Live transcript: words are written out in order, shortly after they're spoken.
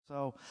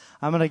So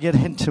I'm going to get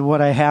into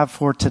what I have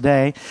for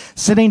today.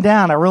 Sitting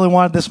down, I really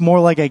wanted this more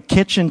like a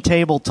kitchen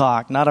table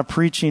talk, not a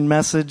preaching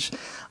message,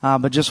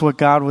 but just what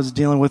God was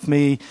dealing with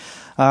me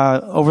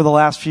over the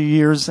last few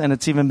years, and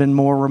it's even been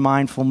more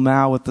mindful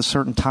now with the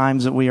certain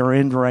times that we are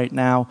in right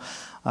now.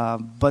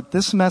 But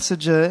this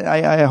message,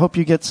 I hope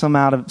you get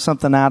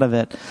something out of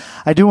it.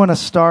 I do want to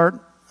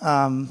start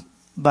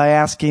by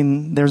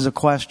asking, there's a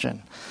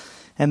question.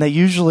 And that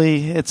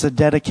usually it's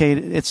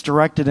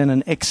directed in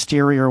an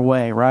exterior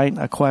way, right?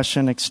 A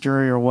question,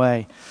 exterior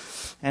way.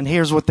 And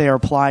here's what they are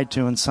applied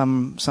to in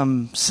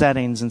some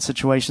settings and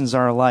situations in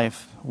our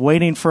life.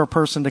 Waiting for a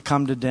person to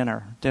come to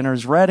dinner.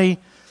 Dinner's ready.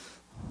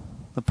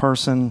 The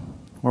person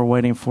we're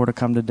waiting for to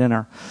come to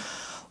dinner.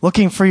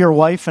 Looking for your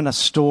wife in a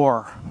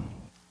store.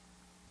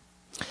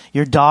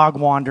 Your dog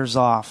wanders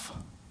off.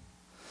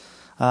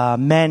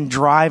 Men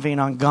driving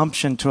on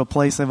gumption to a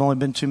place they've only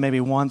been to maybe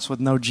once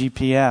with no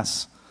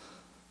GPS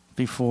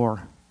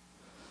before.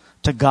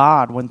 To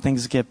God when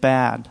things get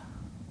bad.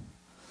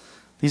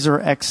 These are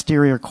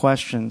exterior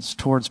questions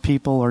towards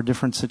people or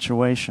different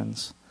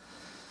situations.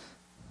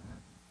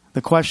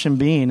 The question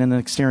being in an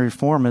exterior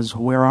form is,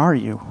 where are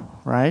you,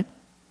 right?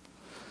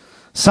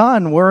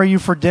 Son, where are you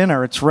for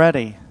dinner? It's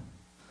ready.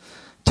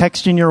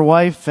 Texting your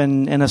wife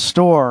in a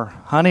store.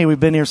 Honey,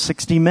 we've been here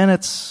 60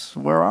 minutes.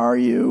 Where are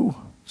you?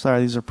 Sorry,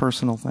 these are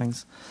personal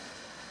things.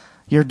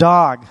 Your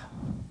dog,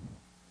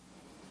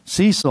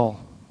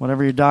 Cecil,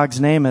 whatever your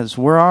dog's name is,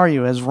 where are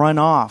you? Has run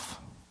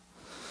off.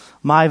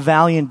 My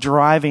valiant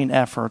driving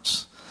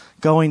efforts,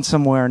 going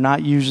somewhere,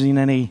 not using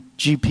any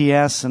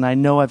GPS, and I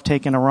know I've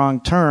taken a wrong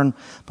turn,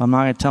 but I'm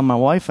not going to tell my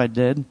wife I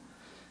did.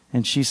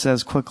 And she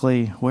says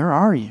quickly, where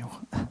are you?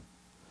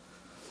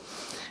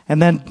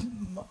 And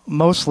then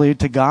mostly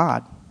to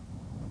God,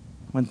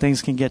 when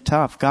things can get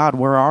tough. God,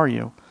 where are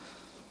you?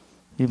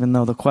 Even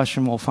though the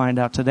question we'll find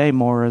out today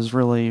more is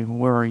really,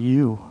 where are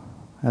you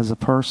as a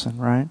person,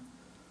 right?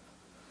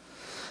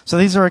 So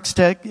these are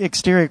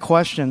exterior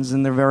questions,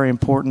 and they're very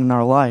important in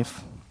our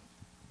life.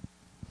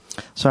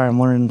 Sorry, I'm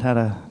learning how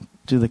to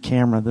do the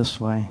camera this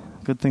way.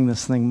 Good thing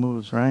this thing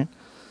moves, right?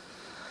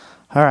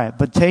 All right,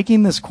 but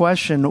taking this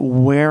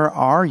question, where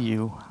are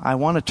you? I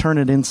want to turn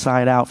it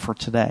inside out for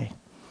today.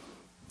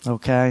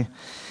 Okay?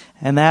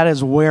 And that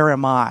is, where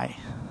am I?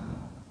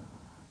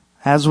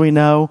 As we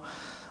know,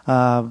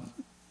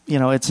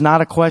 it's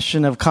not a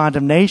question of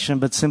condemnation,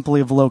 but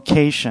simply of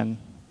location.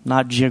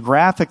 Not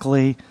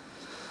geographically,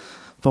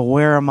 but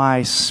where am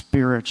I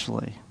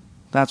spiritually?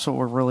 That's what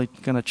we're really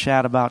going to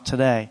chat about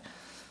today.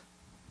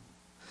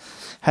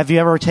 Have you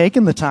ever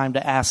taken the time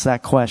to ask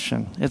that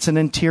question? It's an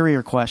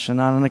interior question,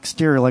 not an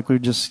exterior, like we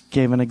just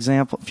gave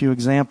a few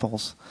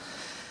examples.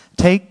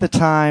 Take the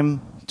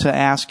time to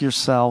ask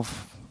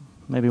yourself,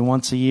 maybe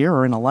once a year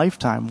or in a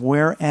lifetime,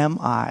 where am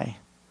I?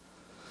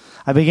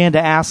 I began to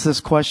ask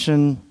this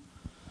question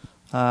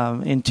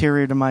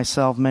interior to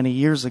myself many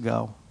years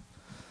ago.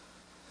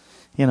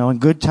 In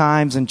good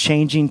times and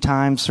changing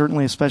times,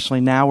 certainly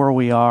especially now where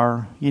we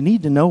are, you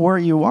need to know where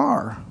you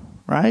are,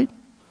 right?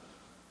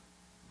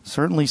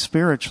 Certainly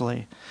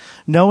spiritually.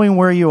 Knowing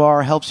where you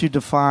are helps you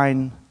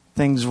define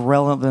things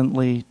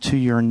relevantly to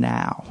your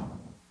now.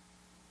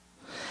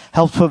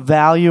 Helps put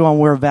value on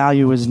where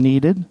value is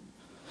needed.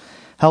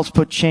 Helps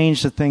put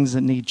change to things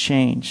that need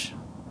change,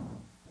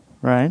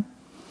 right?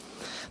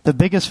 The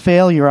biggest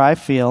failure I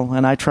feel,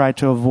 and I try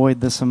to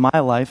avoid this in my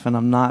life, and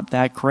I'm not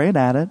that great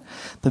at it,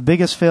 the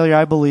biggest failure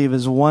I believe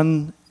is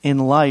one in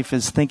life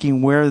is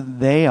thinking where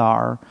they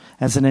are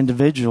as an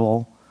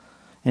individual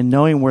and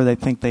knowing where they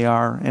think they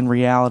are. In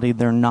reality,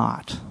 they're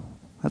not.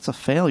 That's a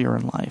failure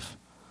in life.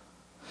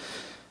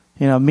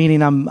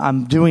 Meaning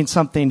I'm doing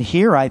something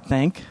here, I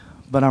think,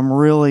 but I'm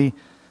really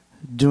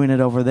doing it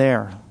over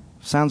there.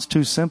 Sounds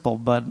too simple,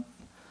 but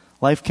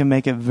life can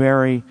make it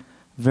very,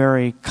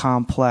 very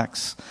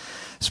complex.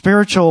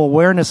 Spiritual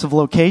awareness of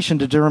location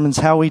determines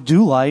how we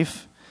do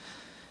life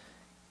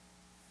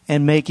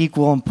and make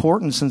equal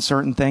importance in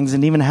certain things,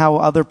 and even how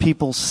other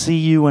people see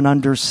you and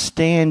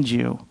understand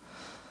you.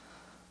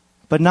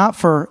 But not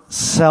for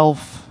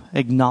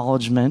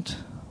self-acknowledgement,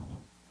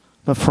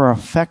 but for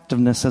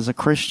effectiveness as a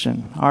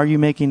Christian. Are you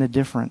making a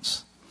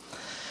difference?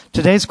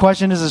 Today's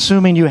question is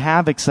assuming you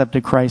have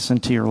accepted Christ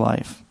into your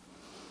life.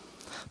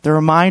 The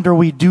reminder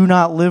we do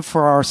not live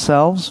for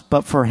ourselves,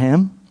 but for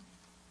Him.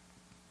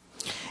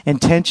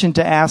 Intention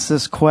to ask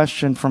this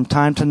question from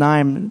time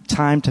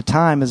to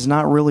time is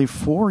not really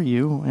for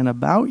you and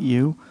about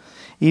you,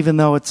 even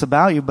though it's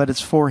about you, but it's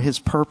for His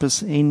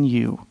purpose in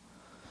you.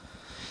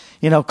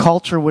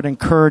 Culture would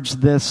encourage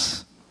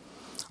this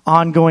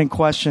ongoing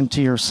question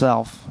to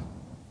yourself.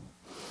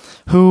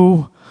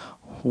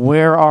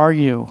 Where are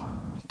you?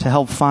 To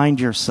help find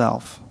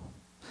yourself.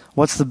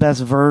 What's the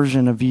best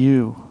version of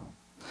you?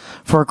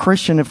 For a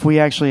Christian, if we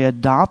actually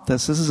adopt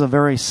this is a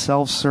very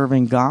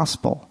self-serving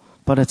gospel.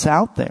 But it's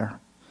out there.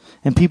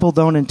 And people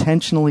don't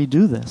intentionally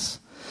do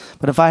this.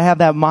 But if I have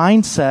that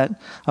mindset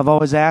of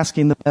always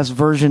asking the best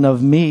version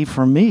of me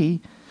for me,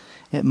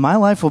 my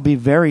life will be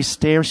very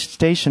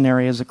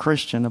stationary as a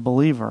Christian, a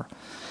believer.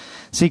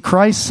 See,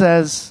 Christ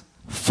says,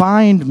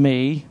 find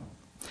me,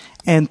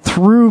 and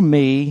through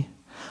me,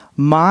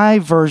 my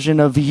version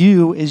of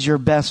you is your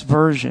best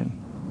version.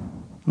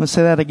 I'm going to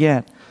say that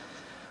again.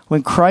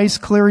 When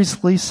Christ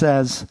clearly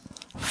says,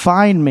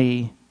 find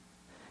me,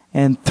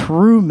 and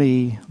through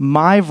me,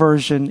 my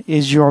version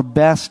is your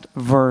best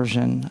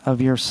version of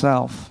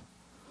yourself.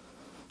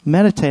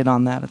 Meditate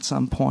on that at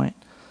some point.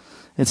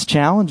 It's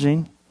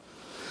challenging.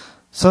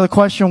 So the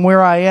question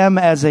where I am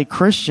as a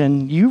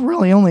Christian, you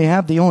really only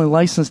have the only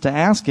license to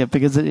ask it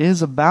because it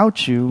is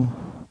about you.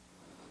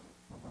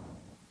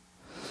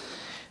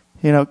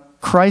 You know,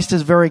 Christ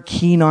is very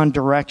keen on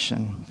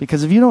direction.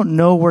 Because if you don't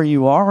know where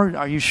you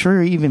are you sure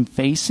you're even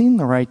facing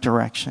the right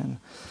direction?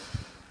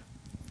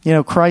 You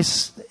know,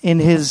 Christ, in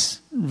his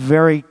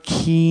very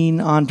keen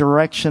on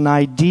direction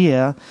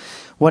idea,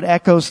 what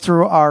echoes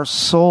through our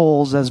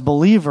souls as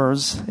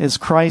believers is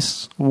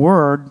Christ's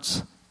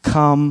words,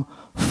 come,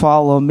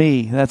 follow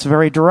me. That's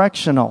very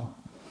directional.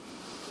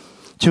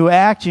 To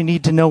act, you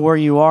need to know where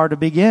you are to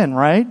begin,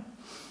 right?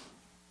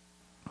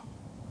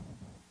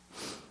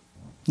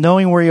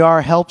 Knowing where you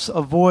are helps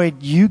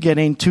avoid you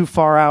getting too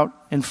far out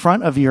in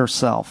front of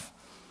yourself.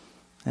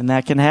 And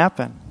that can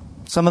happen.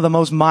 Some of the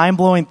most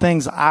mind-blowing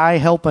things I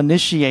help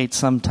initiate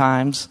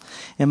sometimes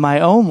in my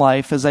own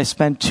life is I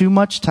spend too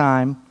much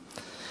time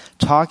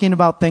talking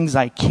about things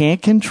I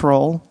can't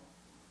control,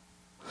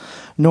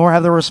 nor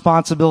have the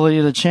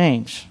responsibility to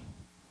change.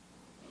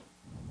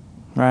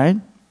 Right?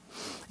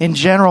 In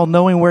general,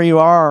 knowing where you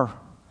are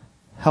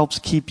helps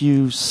keep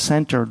you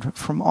centered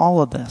from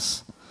all of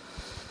this.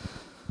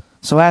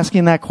 So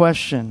asking that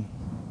question,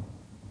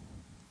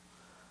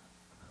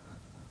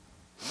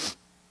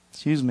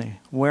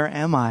 where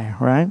am I,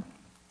 right?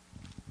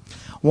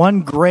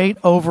 One great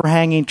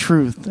overhanging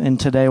truth in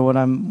today, what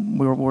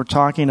we're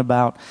talking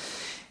about,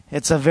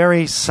 it's a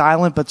very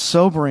silent but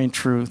sobering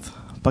truth.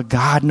 But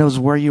God knows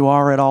where you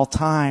are at all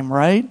time,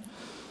 right?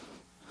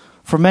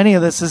 For many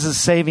of this is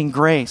saving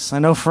grace. I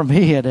know for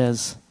me it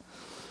is.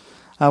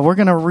 We're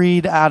going to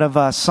read out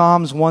of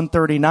Psalms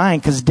 139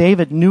 because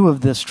David knew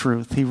of this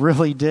truth. He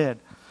really did.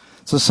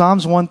 So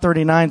Psalms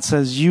 139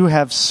 says, you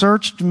have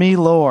searched me,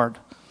 Lord,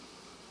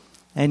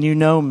 and you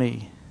know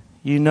me.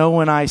 You know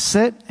when I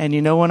sit and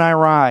you know when I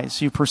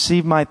rise. You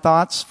perceive my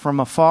thoughts from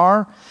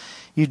afar.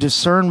 You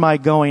discern my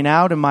going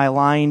out and my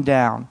lying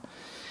down.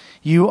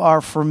 You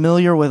are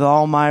familiar with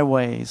all my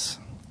ways.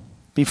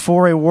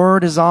 Before a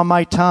word is on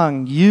my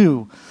tongue,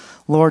 you,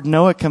 Lord,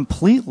 know it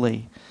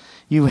completely.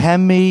 You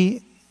hem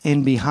me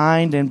in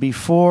behind and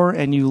before,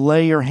 and you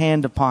lay your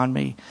hand upon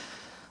me.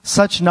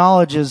 Such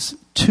knowledge is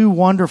too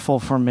wonderful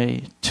for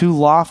me, too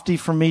lofty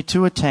for me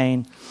to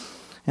attain.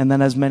 And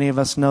then as many of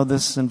us know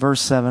this in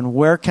verse 7,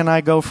 where can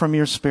I go from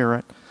your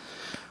spirit?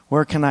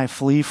 Where can I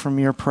flee from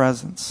your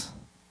presence?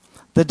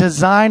 The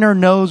designer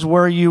knows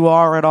where you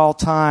are at all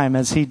time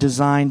as he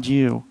designed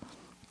you.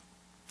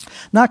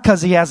 Not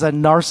because he has a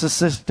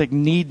narcissistic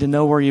need to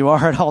know where you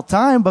are at all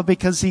time, but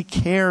because he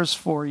cares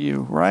for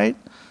you, right?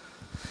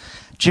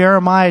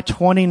 Jeremiah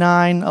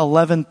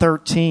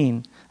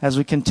 29:11-13, as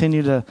we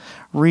continue to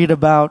read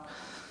about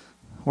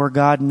where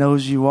God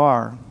knows you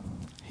are.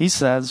 He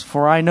says,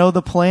 for I know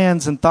the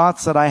plans and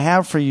thoughts that I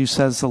have for you,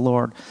 says the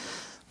Lord.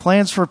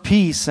 Plans for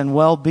peace and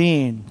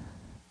well-being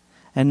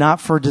and not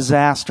for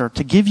disaster.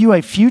 To give you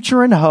a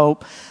future and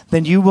hope,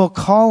 then you will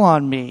call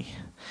on me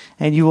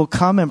and you will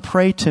come and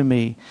pray to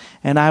me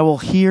and I will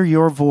hear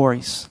your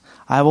voice.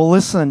 I will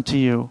listen to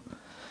you.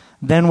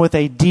 Then with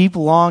a deep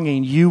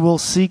longing, you will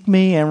seek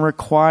me and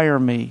require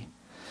me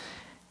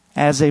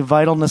as a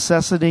vital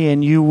necessity,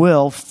 and you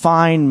will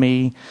find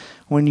me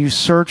when you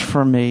search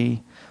for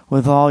me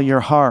with all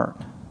your heart.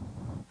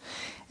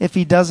 If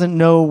he doesn't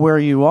know where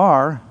you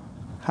are,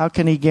 how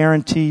can he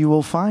guarantee you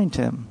will find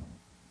him?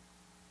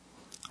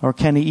 Or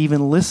can he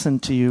even listen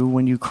to you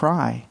when you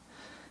cry?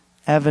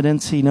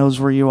 Evidence he knows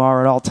where you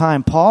are at all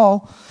time.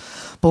 Paul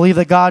believed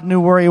that God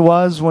knew where he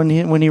was when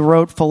he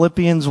wrote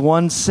Philippians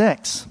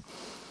 1:6.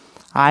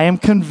 I am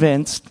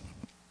convinced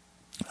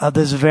of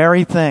this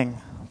very thing,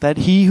 that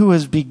he who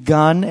has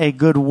begun a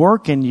good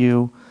work in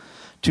you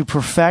to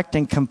perfect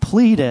and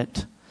complete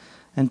it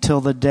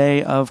until the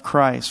day of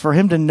Christ. For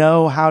him to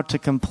know how to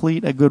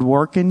complete a good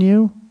work in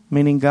you,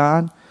 meaning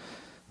God,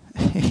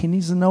 he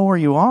needs to know where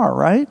you are,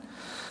 right?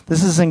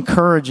 This is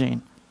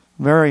encouraging,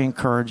 very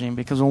encouraging,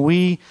 because when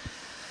we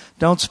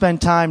don't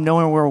spend time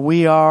knowing where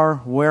we are,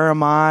 where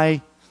am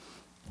I,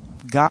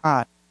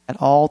 God at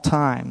all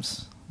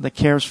times that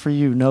cares for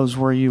you knows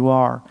where you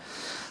are.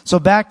 So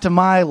back to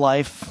my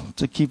life,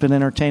 to keep it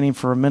entertaining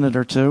for a minute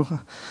or two.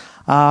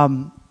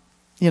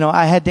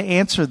 I had to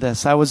answer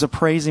this. I was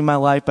appraising my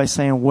life by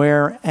saying,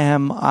 where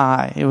am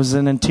I? It was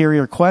an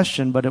interior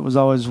question, but it was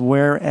always,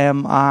 where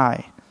am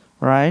I?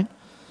 Right?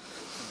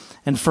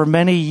 And for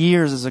many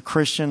years as a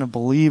Christian, a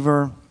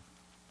believer,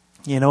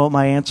 you know what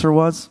my answer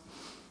was?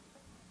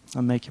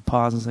 I'll make you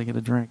pause as I get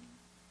a drink.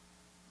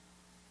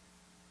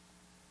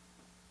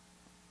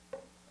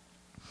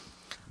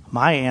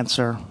 My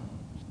answer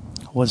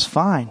was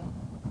fine.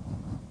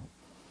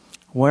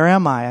 Where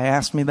am I? I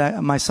asked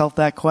myself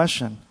that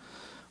question.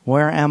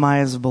 Where am I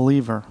as a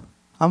believer?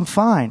 I'm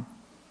fine.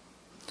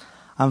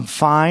 I'm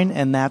fine,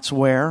 and that's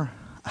where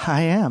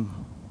I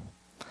am.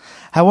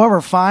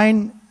 However,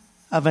 fine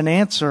of an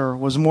answer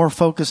was more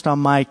focused on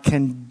my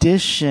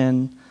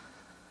condition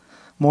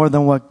more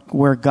than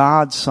where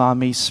God saw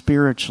me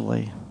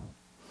spiritually.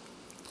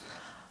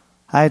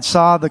 I had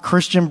saw the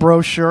Christian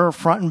brochure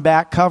front and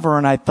back cover,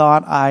 and I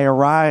thought I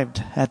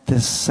arrived at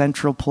this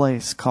central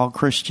place called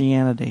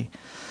Christianity.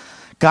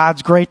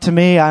 God's great to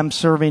me. I'm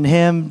serving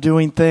Him,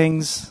 doing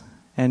things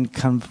and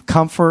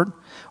comfort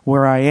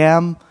where I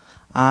am.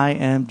 I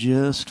am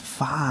just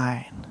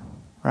fine,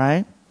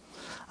 right?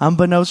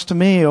 Unbeknownst to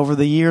me, over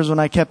the years when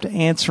I kept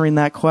answering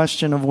that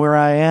question of where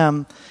I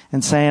am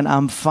and saying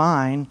I'm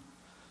fine,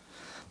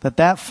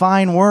 that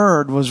fine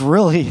word was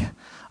really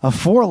a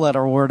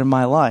 4-letter word in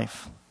my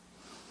life.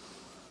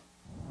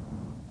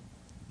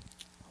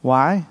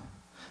 Why?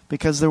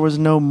 Because there was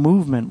no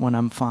movement when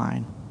I'm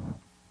fine.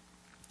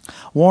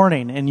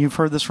 Warning, and you've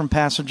heard this from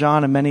Pastor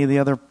John and many of the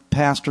other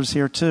pastors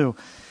here too.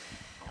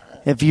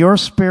 If your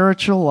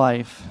spiritual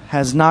life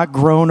has not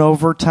grown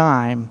over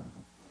time,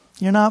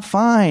 you're not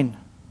fine.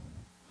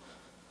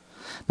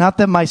 Not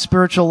that my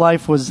spiritual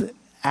life was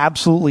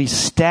absolutely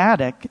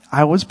static.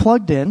 I was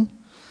plugged in.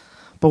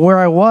 But where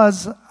I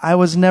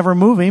was never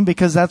moving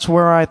because that's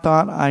where I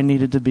thought I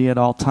needed to be at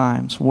all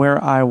times,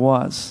 where I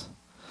was.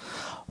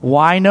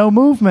 Why no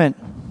movement?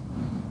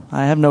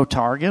 I have no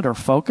target or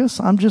focus.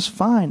 I'm just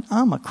fine.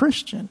 I'm a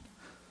Christian.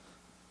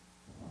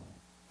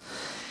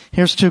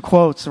 Here's 2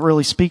 quotes that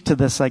really speak to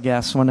this, I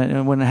guess, when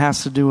it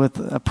has to do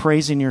with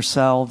praising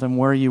yourself and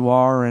where you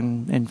are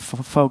and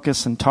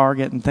focus and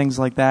target and things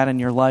like that in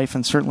your life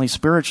and certainly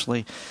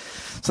spiritually.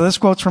 So this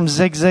quote's from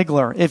Zig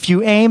Ziglar. If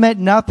you aim at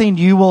nothing,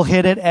 you will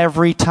hit it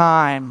every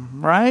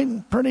time.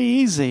 Right? Pretty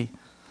easy.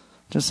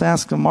 Just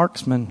ask a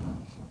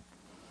marksman.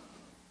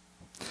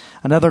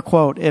 Another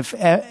quote, if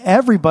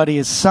everybody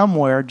is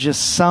somewhere,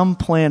 just some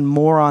plan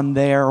more on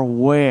their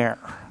where.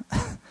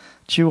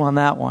 Chew on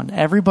that one.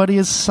 Everybody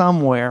is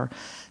somewhere,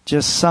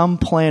 just some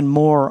plan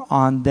more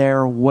on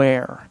their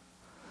where.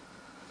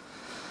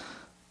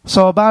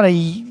 So about a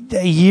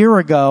year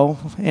ago,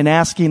 in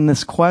asking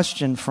this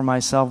question for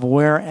myself,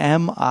 where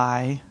am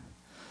I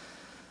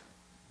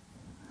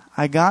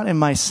got in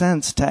my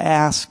sense to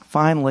ask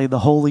finally the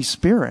Holy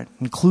Spirit,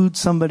 include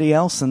somebody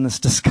else in this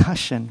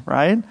discussion,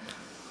 right?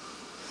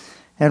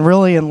 And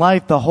really in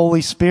life, the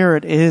Holy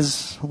Spirit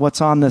is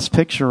what's on this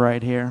picture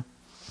right here.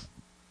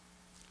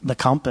 The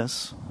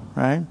compass,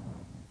 right?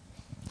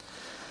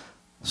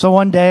 So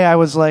one day I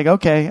was like,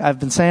 okay, I've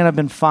been saying I've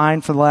been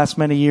fine for the last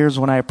many years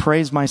when I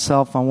praise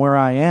myself on where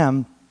I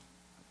am.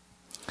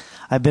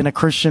 I've been a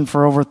Christian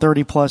for over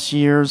 30 plus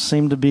years,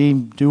 seem to be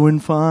doing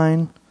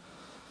fine.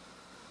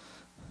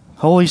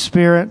 Holy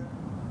Spirit,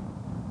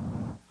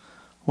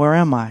 where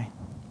am I?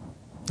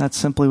 That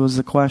simply was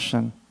the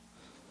question.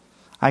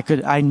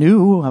 I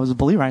knew I was a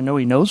believer. I know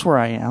He knows where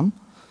I am.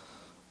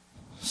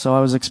 So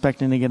I was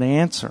expecting to get an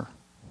answer.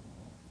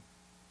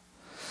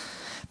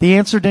 The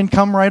answer didn't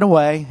come right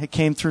away. It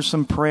came through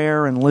some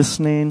prayer and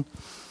listening.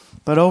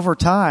 But over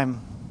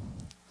time,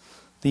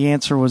 the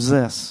answer was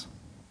this.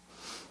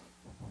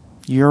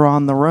 You're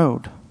on the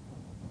road.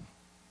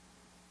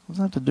 What does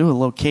that have to do with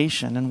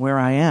location and where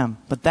I am?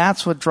 But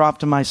that's what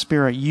dropped in my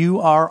spirit.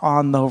 You are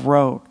on the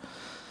road.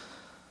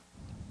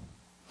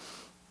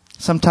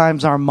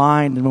 Sometimes our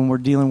mind, when we're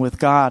dealing with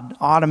God,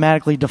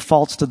 automatically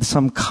defaults to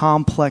some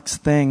complex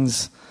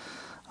things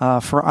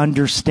for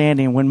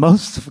understanding, when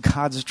most of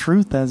God's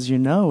truth, as you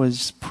know,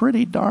 is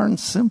pretty darn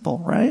simple,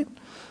 right?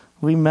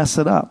 We mess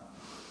it up.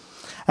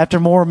 After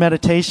more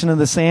meditation of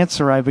this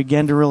answer, I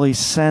began to really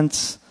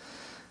sense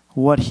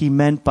what He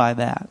meant by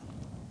that.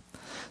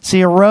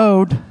 See, a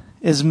road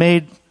is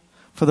made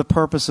for the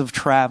purpose of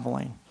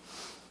traveling.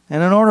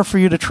 And in order for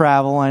you to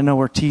travel, I know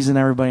we're teasing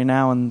everybody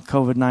now in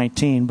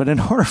COVID-19, but in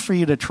order for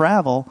you to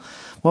travel,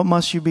 what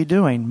must you be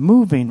doing?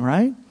 Moving,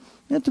 right?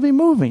 You have to be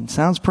moving.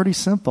 Sounds pretty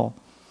simple.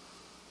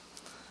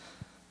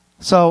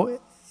 So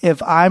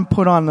if I'm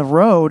put on the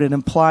road, it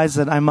implies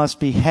that I must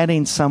be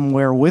heading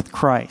somewhere with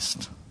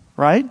Christ,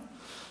 right?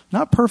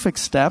 Not perfect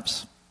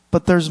steps,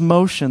 but there's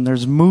motion,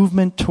 there's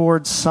movement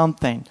towards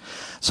something.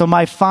 So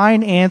my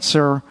fine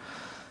answer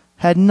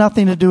had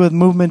nothing to do with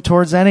movement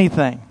towards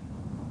anything.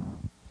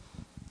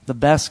 The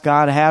best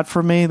God had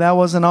for me, that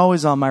wasn't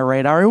always on my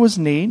radar. It was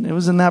neat. It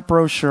was in that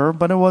brochure,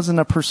 but it wasn't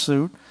a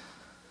pursuit.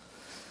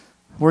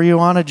 Were you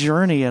on a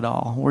journey at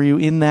all? Were you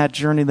in that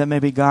journey that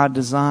maybe God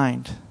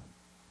designed?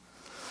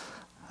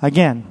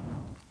 Again,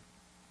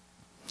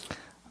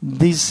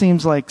 these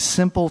seems like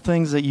simple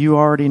things that you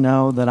already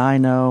know, that I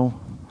know,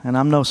 and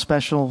I'm no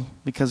special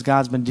because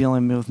God's been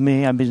dealing with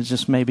me. I've been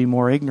just maybe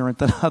more ignorant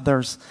than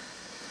others.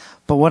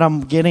 But what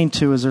I'm getting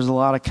to is there's a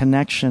lot of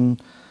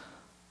connection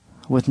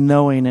with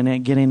knowing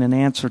and getting an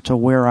answer to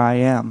where I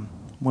am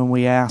when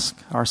we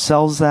ask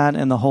ourselves that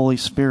and the Holy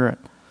Spirit.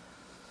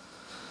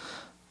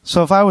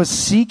 So if I was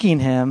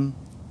seeking Him,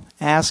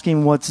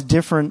 asking what's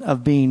different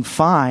of being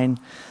fine,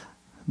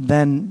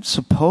 then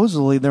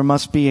supposedly there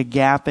must be a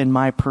gap in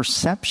my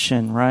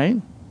perception,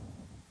 right?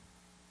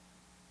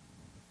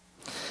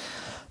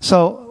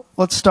 So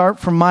let's start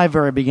from my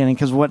very beginning,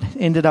 because what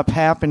ended up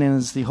happening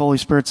is the Holy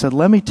Spirit said,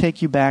 let me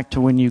take you back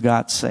to when you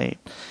got saved.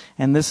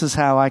 And this is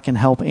how I can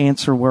help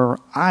answer where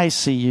I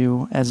see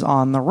you as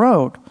on the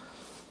road,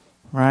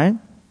 right?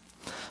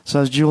 So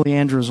as Julie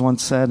Andrews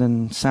once said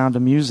in Sound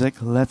of Music,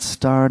 let's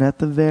start at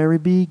the very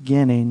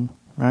beginning,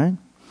 right?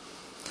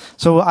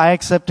 So I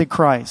accepted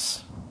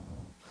Christ.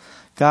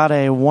 Got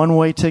a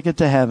one-way ticket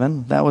to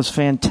heaven. That was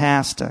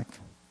fantastic.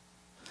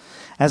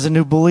 As a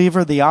new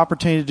believer, the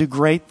opportunity to do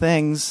great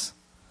things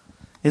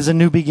is a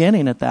new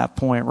beginning at that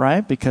point,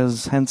 right?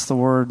 Because hence the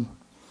word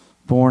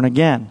born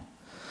again.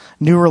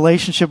 New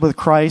relationship with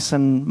Christ,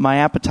 and my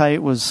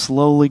appetite was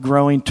slowly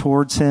growing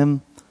towards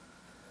Him.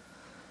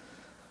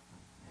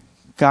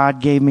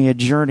 God gave me a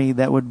journey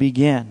that would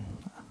begin.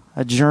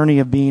 A journey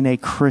of being a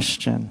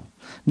Christian.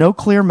 No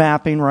clear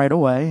mapping right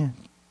away.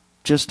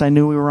 Just I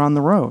knew we were on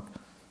the road.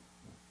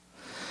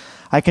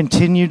 I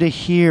continue to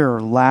hear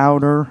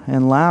louder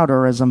and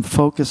louder as I'm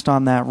focused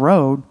on that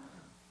road,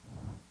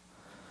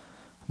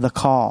 the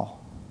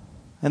call.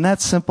 And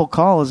that simple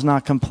call is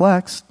not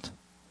complex.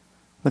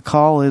 The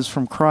call is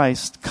from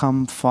Christ,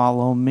 come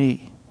follow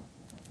me.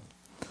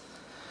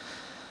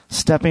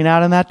 Stepping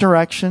out in that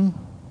direction,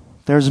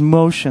 there's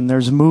motion,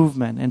 there's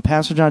movement. And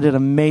Pastor John did an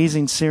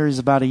amazing series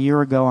about a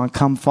year ago on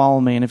Come Follow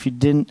Me. And if you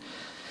didn't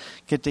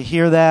get to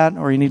hear that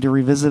or you need to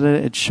revisit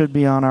it, it should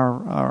be on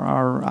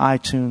our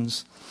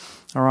iTunes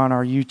or on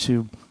our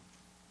YouTube.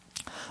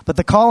 But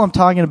the call I'm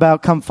talking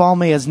about, come follow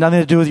me, has nothing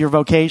to do with your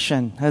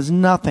vocation. Has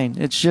nothing.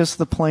 It's just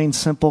the plain,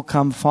 simple,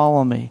 come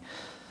follow me.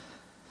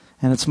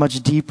 And it's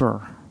much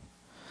deeper.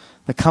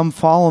 The come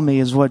follow me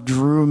is what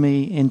drew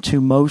me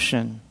into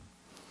motion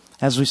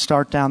as we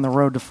start down the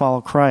road to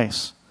follow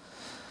Christ.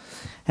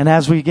 And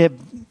as we get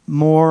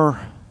more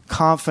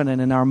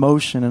confident in our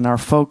motion and our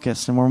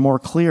focus and we're more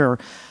clear,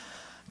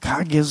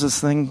 God gives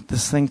us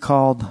this thing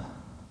called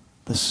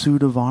the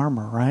suit of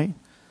armor, right?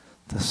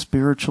 The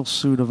spiritual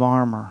suit of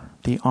armor,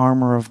 the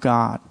armor of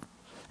God.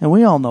 And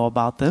we all know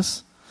about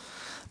this.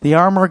 The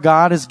armor of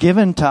God is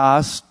given to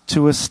us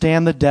to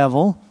withstand the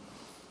devil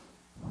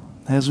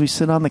as we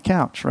sit on the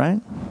couch,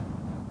 right?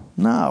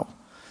 No.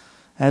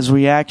 As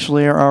we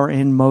actually are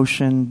in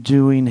motion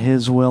doing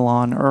His will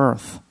on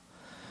earth.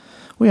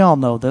 We all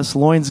know this.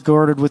 Loins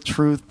girded with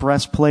truth,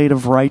 breastplate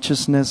of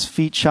righteousness,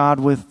 feet shod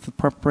with the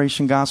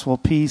preparation gospel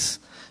of peace,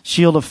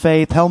 shield of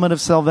faith, helmet of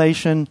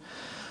salvation,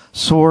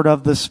 sword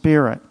of the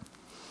Spirit.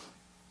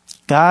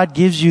 God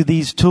gives you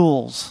these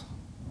tools.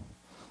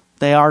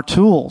 They are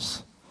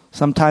tools.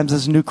 Sometimes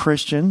as new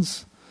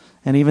Christians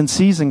and even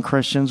seasoned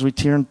Christians, we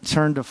turn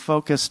to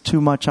focus too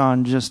much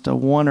on just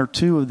one or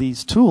two of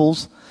these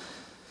tools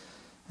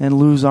and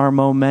lose our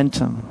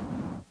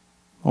momentum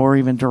or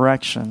even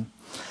direction.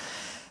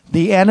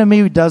 The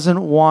enemy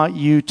doesn't want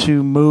you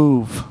to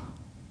move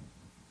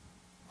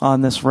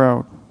on this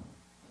road.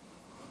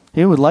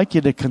 He would like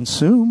you to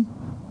consume.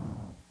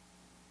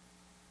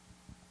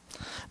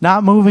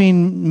 Not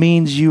moving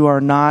means you are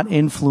not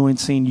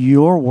influencing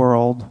your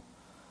world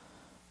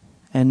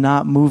and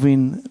not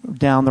moving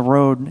down the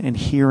road and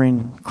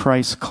hearing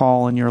Christ's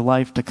call in your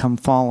life to come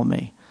follow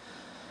me.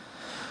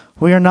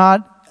 We are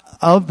not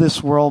of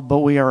this world, but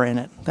we are in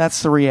it.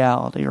 That's the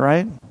reality,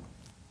 right?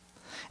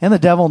 And the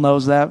devil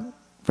knows that,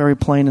 very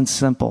plain and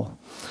simple.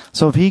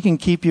 So if he can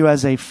keep you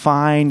as a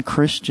fine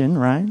Christian,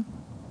 right?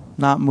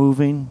 Not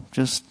moving,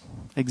 just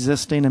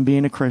existing and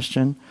being a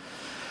Christian.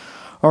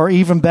 Or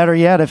even better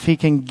yet, if he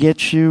can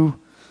get you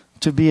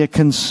to be a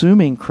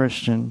consuming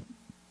Christian,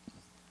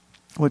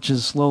 which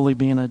is slowly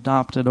being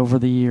adopted over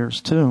the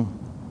years too.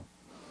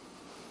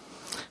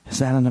 Is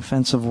that an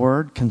offensive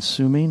word,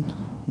 consuming?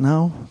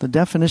 No. The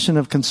definition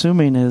of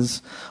consuming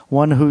is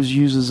one who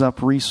uses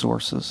up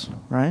resources,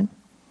 right?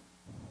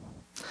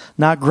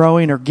 Not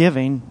growing or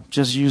giving,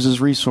 just uses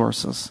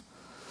resources.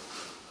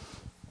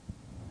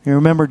 You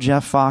remember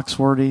Jeff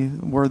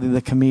Foxworthy,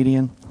 the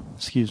comedian?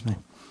 Excuse me.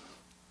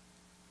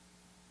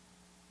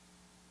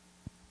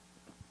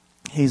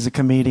 He's a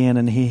comedian,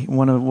 and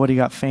one of what he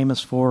got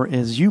famous for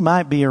is you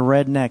might be a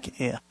redneck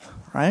if,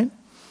 right?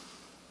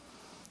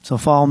 So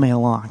follow me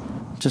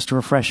along, just to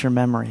refresh your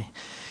memory.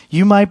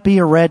 You might be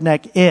a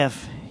redneck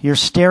if your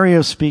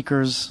stereo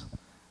speakers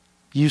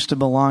used to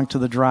belong to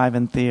the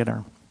drive-in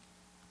theater.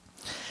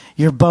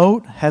 Your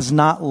boat has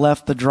not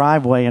left the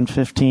driveway in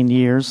 15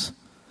 years.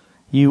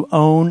 You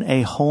own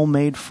a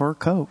homemade fur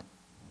coat.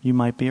 You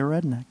might be a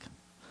redneck.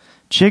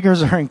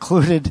 Chiggers are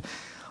included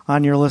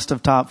on your list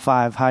of top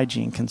 5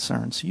 hygiene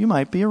concerns. You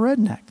might be a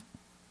redneck.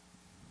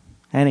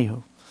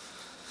 Anywho,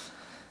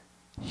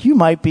 you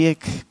might be a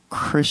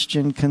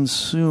Christian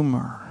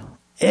consumer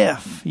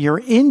if your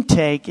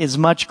intake is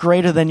much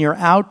greater than your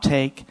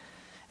outtake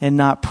and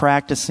not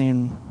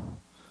practicing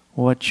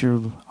what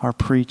you are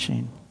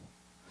preaching.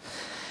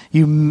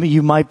 You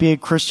might be a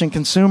Christian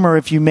consumer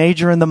if you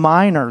major in the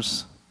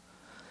minors.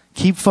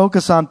 Keep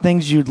focus on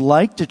things you'd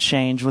like to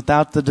change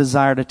without the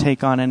desire to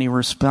take on any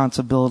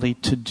responsibility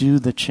to do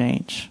the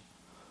change.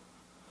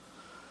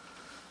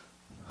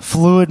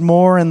 Fluid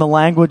more in the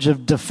language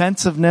of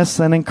defensiveness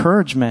than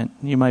encouragement.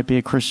 You might be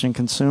a Christian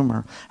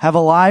consumer. Have a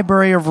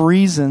library of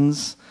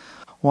reasons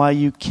why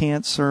you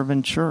can't serve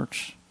in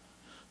church.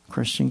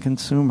 Christian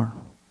consumer.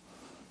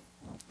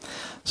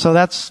 So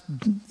that's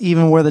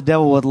even where the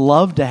devil would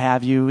love to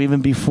have you,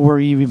 even before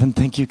you even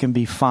think you can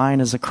be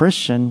fine as a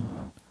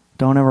Christian.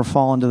 Don't ever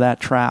fall into that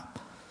trap.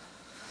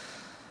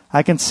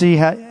 I can see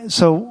how,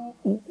 so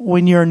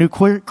when you're a new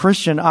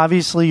Christian,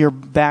 obviously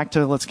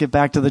let's get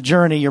back to the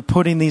journey. You're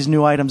putting these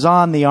new items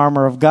on, the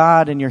armor of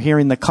God, and you're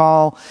hearing the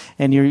call,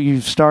 and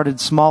you've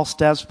started small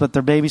steps, but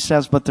they're baby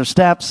steps, but they're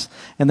steps,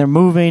 and they're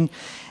moving,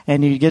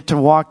 and you get to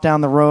walk down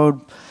the road,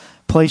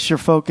 place your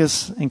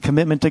focus and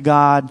commitment to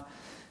God,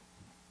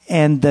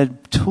 and the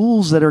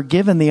tools that are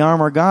given, the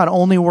armor of God,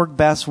 only work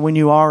best when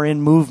you are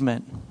in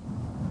movement,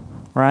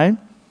 right?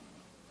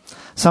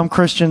 Some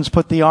Christians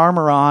put the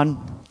armor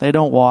on, they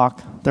don't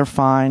walk, they're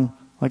fine,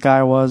 like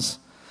I was.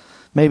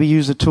 Maybe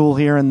use a tool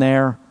here and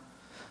there.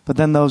 But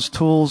then those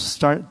tools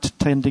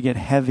tend to get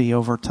heavy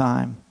over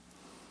time.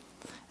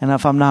 And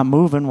if I'm not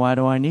moving, why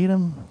do I need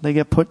them? They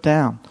get put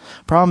down.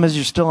 Problem is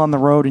you're still on the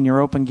road and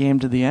you're open game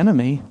to the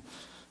enemy.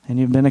 And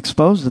you've been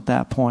exposed at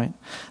that point.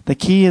 The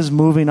key is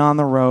moving on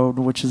the road,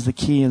 which is the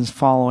key is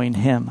following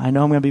Him. I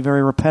know I'm going to be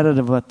very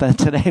repetitive about that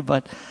today,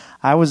 but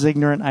I was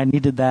ignorant. I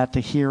needed that to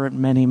hear it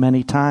many,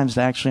 many times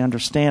to actually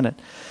understand it.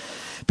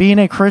 Being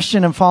a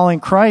Christian and following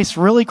Christ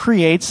really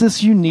creates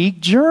this unique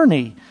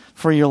journey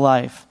for your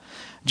life.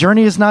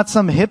 Journey is not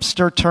some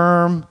hipster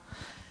term,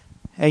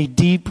 a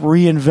deep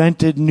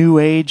reinvented new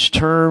age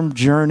term,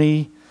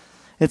 journey.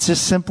 It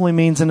just simply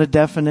means, in a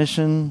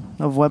definition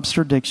of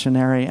Webster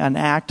Dictionary, an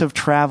act of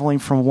traveling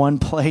from one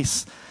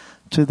place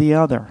to the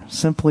other.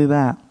 Simply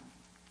that.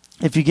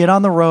 If you get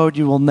on the road,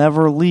 you will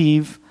never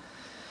leave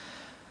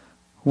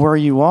where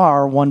you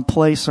are, one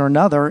place or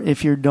another,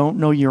 if you don't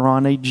know you're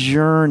on a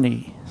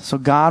journey. So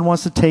God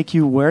wants to take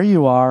you where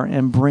you are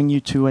and bring you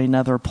to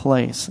another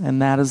place.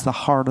 And that is the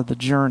heart of the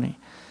journey.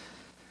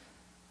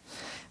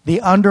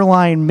 The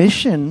underlying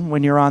mission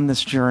when you're on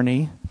this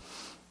journey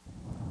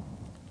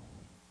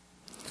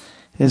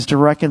is to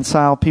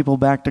reconcile people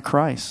back to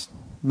Christ.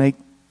 Make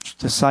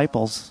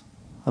disciples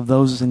of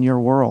those in your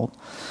world.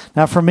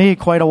 Now for me,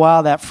 quite a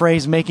while, that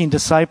phrase, making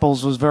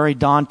disciples, was very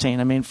daunting.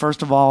 I mean,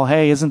 first of all,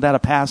 hey, isn't that a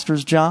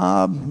pastor's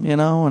job? It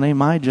ain't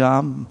my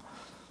job.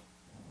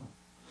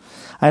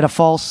 I had a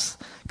false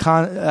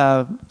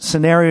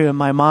scenario in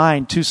my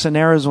mind, two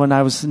scenarios when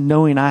I was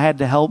knowing I had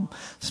to help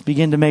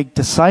begin to make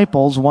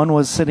disciples. One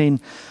was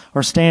sitting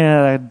or standing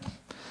at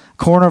a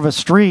corner of a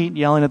street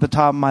yelling at the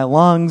top of my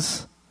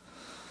lungs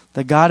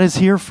that God is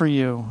here for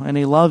you and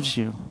He loves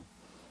you.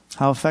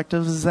 How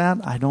effective is that?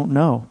 I don't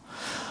know.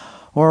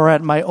 Or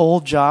at my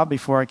old job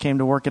before I came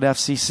to work at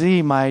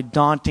FCC, my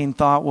daunting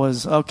thought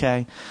was,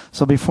 okay,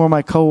 so before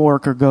my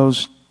coworker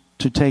goes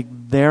to take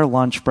their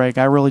lunch break,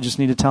 I really just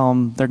need to tell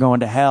them they're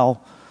going to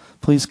hell.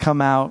 Please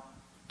come out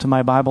to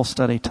my Bible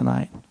study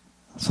tonight.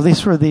 So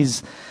these were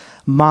these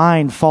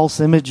false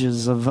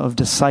images of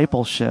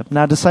discipleship.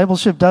 Now,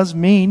 discipleship does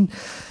mean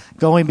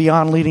going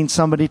beyond leading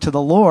somebody to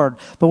the Lord,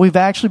 but we've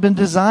actually been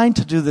designed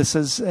to do this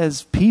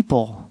as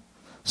people,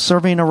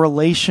 serving a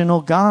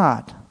relational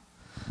God.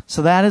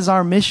 So that is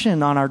our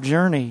mission on our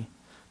journey,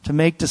 to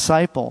make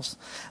disciples.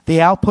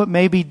 The output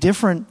may be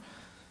different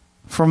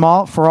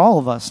for all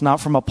of us, not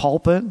from a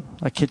pulpit,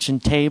 a kitchen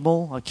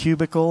table, a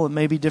cubicle. It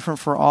may be different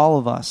for all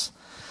of us.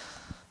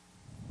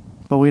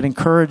 But we'd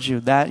encourage you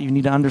that you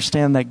need to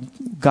understand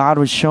that God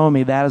was showing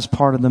me that is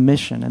part of the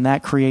mission, and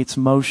that creates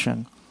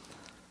motion.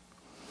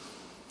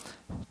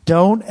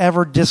 Don't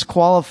ever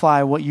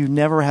disqualify what you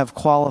never have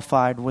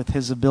qualified with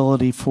His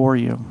ability for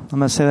you. I'm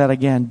going to say that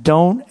again.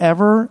 Don't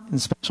ever,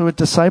 especially with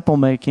disciple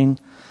making,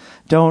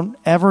 don't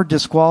ever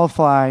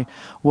disqualify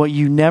what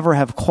you never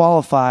have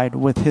qualified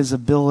with His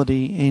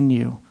ability in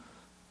you.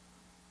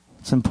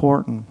 It's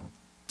important.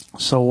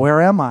 So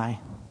where am I?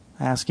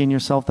 Asking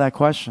yourself that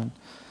question.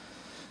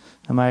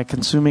 Am I a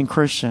consuming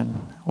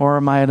Christian? Or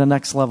am I at a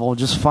next level,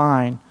 just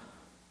fine,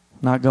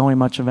 not going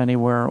much of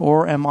anywhere?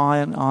 Or am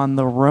I on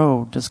the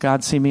road? Does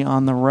God see me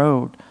on the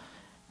road?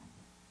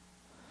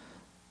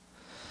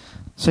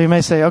 So you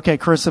may say, okay,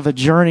 Chris, if a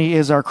journey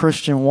is our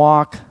Christian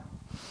walk,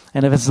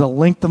 and if it's the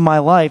length of my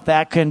life,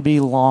 that can be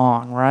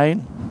long, right?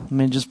 I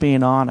mean, just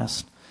being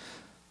honest.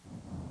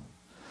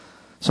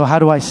 So how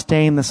do I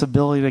stay in this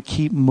ability to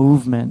keep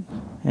movement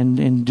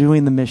and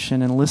doing the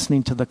mission and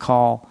listening to the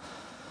call?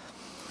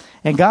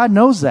 And God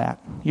knows that.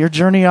 Your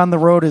journey on the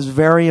road is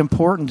very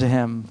important to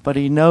Him. But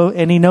He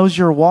knows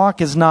your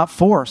walk is not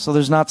forced. So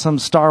there's not some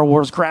Star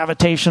Wars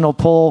gravitational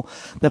pull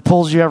that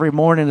pulls you every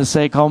morning to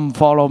say, come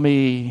follow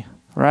me,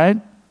 right?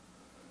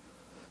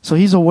 So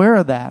He's aware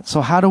of that.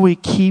 So how do we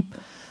keep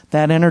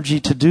that energy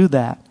to do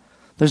that?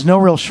 There's no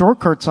real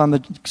shortcuts on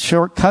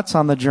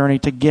the journey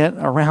to get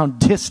around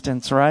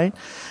distance, right?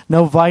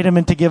 No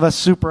vitamin to give us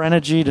super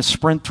energy to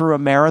sprint through a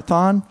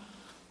marathon.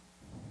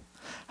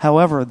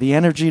 However, the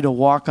energy to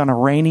walk on a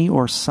rainy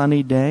or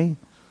sunny day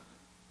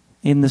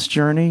in this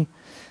journey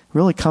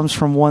really comes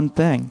from one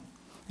thing,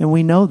 and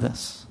we know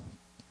this: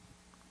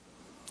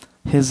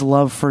 His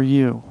love for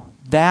you.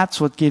 That's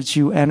what gives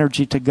you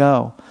energy to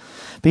go.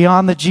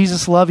 Beyond the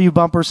Jesus love you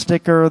bumper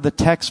sticker, the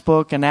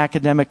textbook and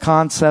academic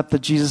concept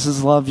that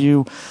Jesus love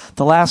you,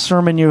 the last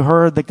sermon you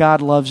heard that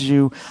God loves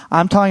you,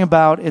 I'm talking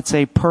about it's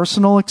a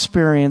personal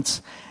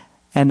experience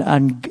and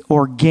an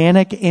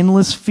organic,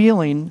 endless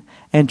feeling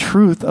and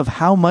truth of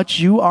how much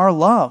you are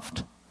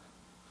loved.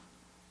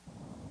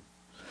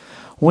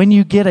 When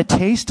you get a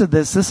taste of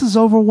this is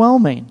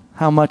overwhelming,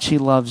 how much He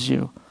loves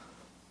you.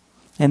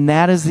 And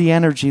that is the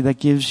energy that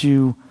gives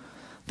you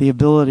the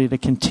ability to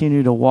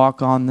continue to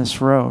walk on this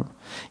road.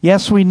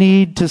 Yes, we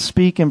need to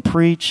speak and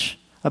preach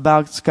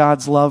about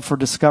God's love for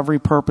discovery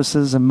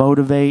purposes and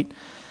motivate,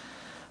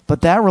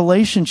 but that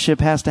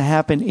relationship has to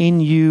happen in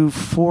you,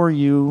 for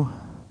you,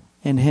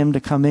 and Him to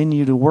come in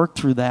you to work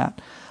through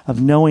that, of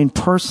knowing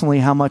personally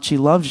how much He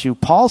loves you.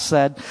 Paul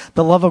said,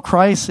 the love of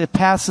Christ, it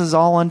passes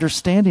all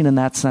understanding in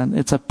that sense.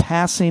 It's a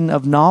passing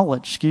of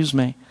knowledge,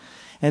 And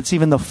it's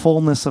even the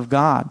fullness of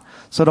God.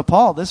 So to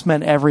Paul, this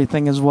meant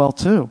everything as well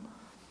too.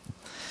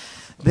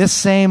 This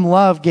same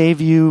love gave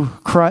you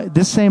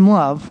Christ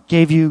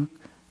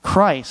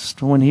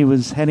when He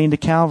was heading to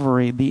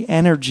Calvary, the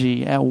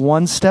energy at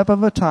one step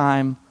of a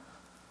time.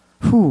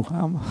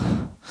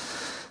 I'm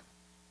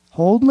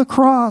holding the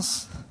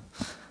cross,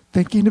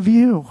 thinking of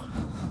you.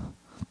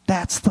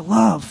 That's the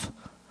love.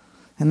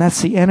 And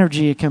that's the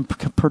energy it can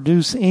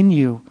produce in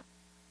you.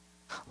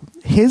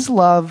 This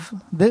love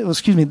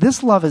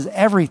is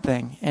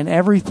everything, and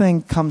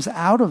everything comes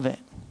out of it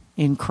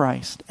in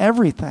Christ.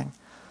 Everything.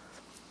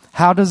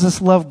 How does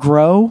this love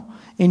grow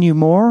in you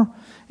more?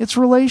 It's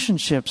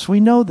relationships. We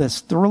know this.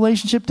 The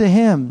relationship to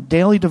Him,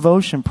 daily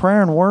devotion,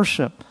 prayer and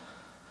worship.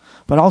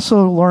 But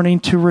also learning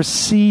to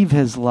receive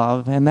His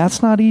love. And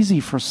that's not easy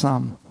for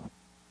some.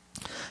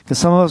 Because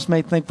some of us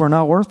may think we're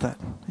not worth it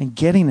in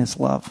getting His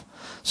love.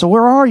 So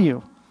where are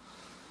you?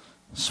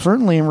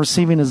 Certainly in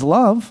receiving His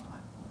love.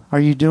 Are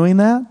you doing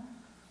that?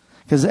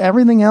 Because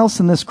everything else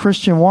in this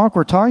Christian walk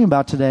we're talking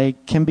about today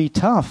can be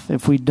tough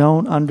if we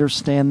don't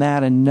understand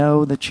that and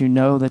know that you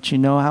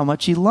know how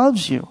much He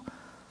loves you.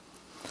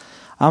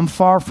 I'm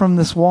far from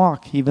this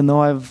walk, even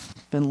though I've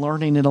been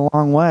learning it a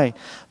long way.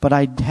 But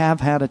I have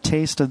had a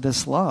taste of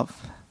this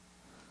love.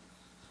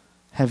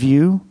 Have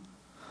you?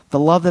 The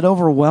love that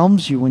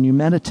overwhelms you when you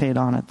meditate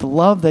on it. The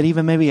love that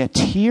even maybe a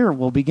tear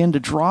will begin to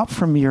drop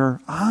from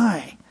your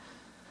eye,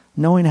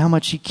 knowing how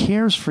much He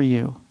cares for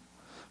you.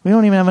 We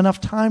don't even have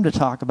enough time to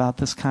talk about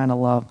this kind of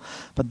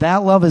love. But that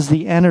love is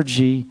the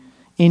energy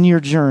in your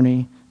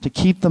journey to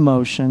keep the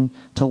motion,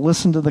 to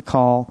listen to the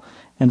call,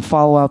 and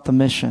follow out the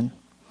mission.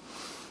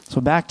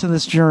 So back to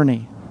this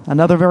journey.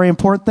 Another very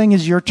important thing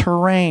is your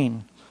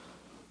terrain.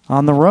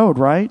 On the road,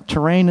 right?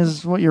 Terrain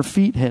is what your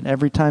feet hit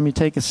every time you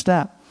take a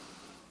step.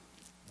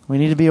 We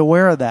need to be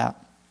aware of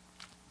that.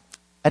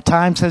 At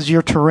times, has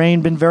your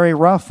terrain been very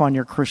rough on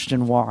your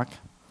Christian walk?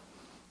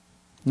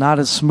 Not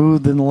as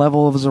smooth and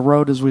level as a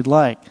road as we'd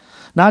like.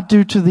 Not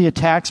due to the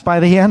attacks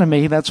by the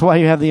enemy, that's why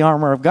you have the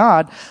armor of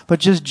God, but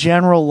just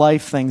general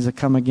life things that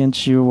come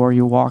against you or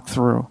you walk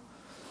through.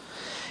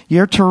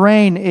 Your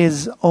terrain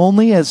is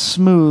only as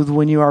smooth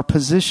when you are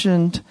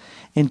positioned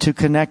into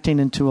connecting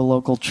into a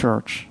local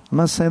church. I'm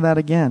going to say that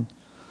again.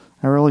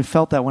 I really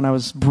felt that when I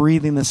was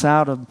breathing this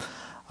out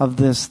of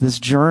this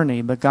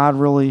journey, but God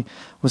really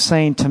was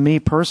saying to me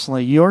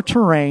personally, your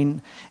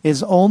terrain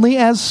is only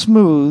as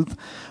smooth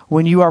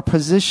when you are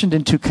positioned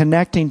into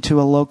connecting to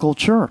a local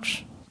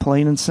church.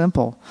 Plain and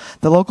simple.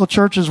 The local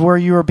church is where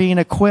you are being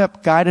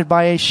equipped, guided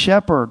by a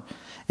shepherd,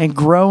 and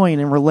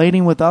growing and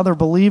relating with other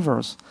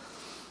believers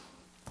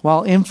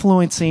while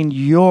influencing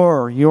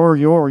your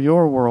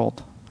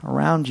world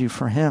around you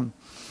for Him.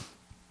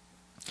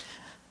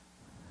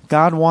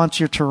 God wants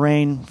your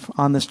terrain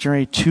on this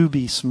journey to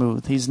be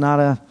smooth. He's not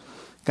a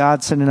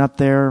God sitting up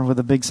there with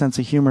a big sense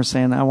of humor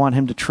saying, I want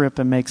him to trip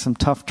and make some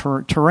tough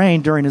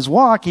terrain during his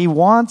walk. He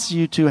wants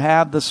you to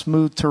have the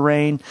smooth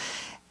terrain,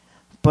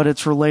 but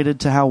it's related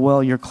to how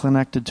well you're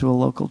connected to a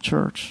local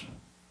church.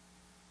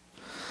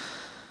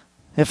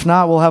 If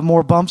not, we'll have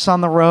more bumps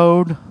on the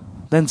road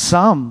than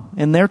some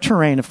in their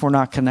terrain if we're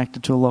not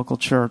connected to a local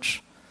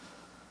church.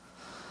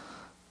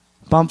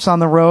 Bumps on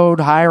the road,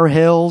 higher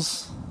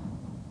hills.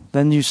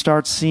 Then you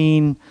start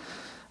seeing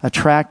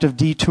attractive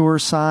detour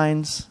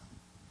signs,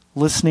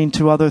 listening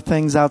to other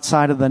things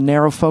outside of the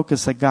narrow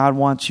focus that God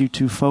wants you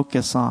to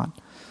focus on.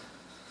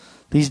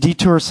 These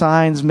detour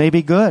signs may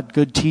be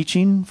good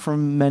teaching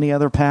from many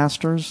other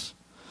pastors,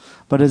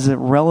 but is it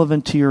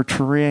relevant to your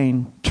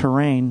terrain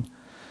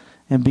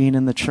and being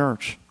in the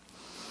church?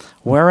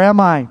 Where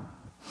am I?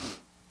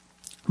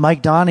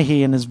 Mike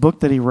Donahue, in his book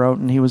that he wrote,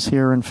 and he was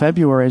here in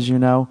February, as you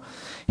know,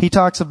 he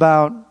talks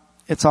about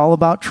it's all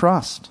about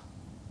trust.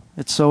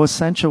 It's so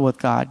essential with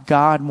God.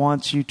 God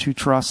wants you to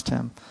trust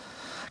Him.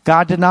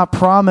 God did not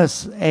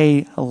promise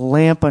a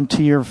lamp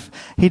unto your,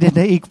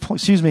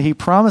 he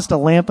promised a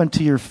lamp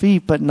unto your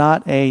feet, but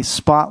not a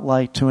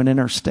spotlight to an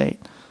interstate.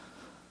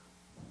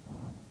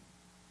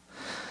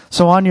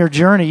 So on your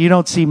journey, you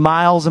don't see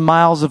miles and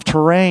miles of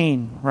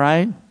terrain,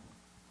 right?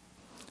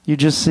 You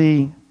just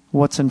see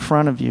what's in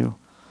front of you,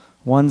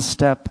 one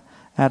step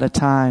at a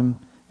time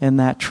in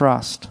that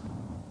trust.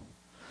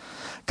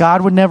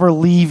 God would never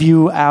leave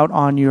you out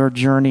on your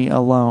journey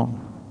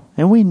alone.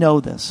 And we know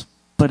this,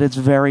 but it's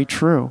very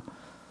true.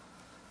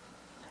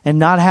 And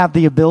not have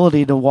the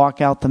ability to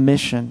walk out the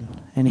mission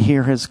and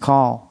hear his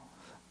call.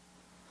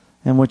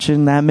 And which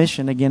in that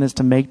mission, again, is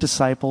to make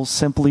disciples,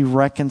 simply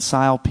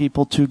reconcile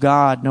people to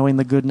God, knowing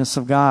the goodness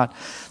of God.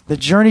 The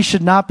journey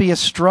should not be a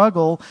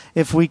struggle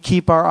if we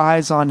keep our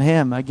eyes on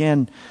him.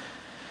 Again,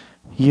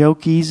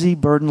 yoke easy,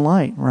 burden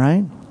light,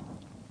 right?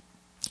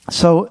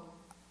 So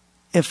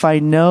if I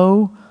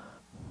need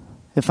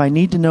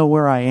to know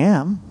where I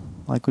am,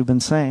 like we've been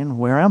saying,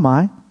 where am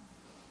I?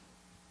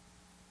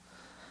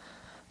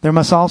 There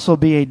must also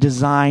be a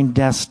designed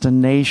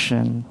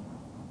destination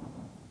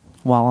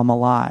while I'm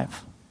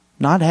alive.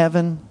 Not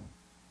heaven,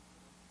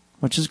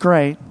 which is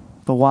great,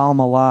 but while I'm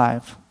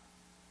alive.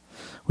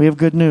 We have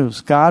good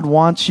news. God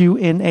wants you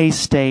in a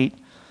state,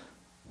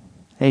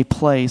 a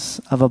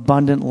place of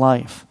abundant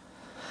life.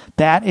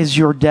 That is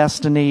your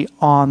destiny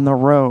on the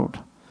road.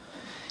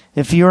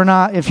 If you're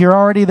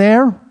already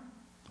there,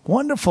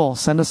 wonderful,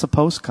 send us a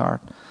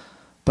postcard.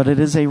 But it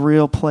is a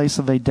real place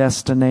of a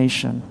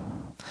destination.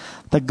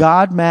 The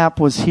God map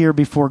was here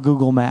before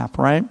Google Map,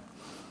 right?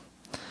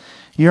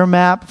 Your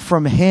map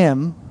from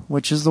him,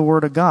 which is the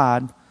Word of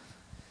God,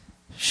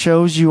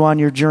 shows you on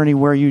your journey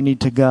where you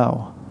need to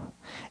go.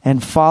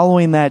 And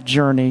following that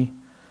journey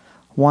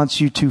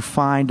wants you to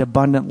find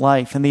abundant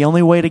life. And the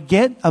only way to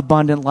get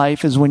abundant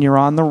life is when you're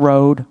on the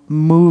road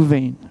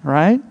moving,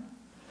 right?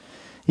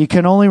 You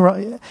can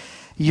only...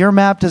 Your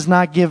map does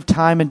not give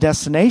time and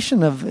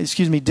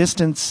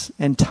distance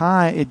and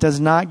time. It does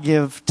not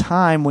give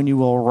time when you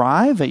will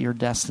arrive at your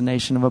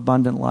destination of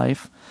abundant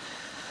life.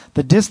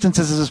 The distance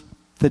is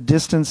the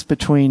distance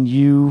between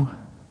you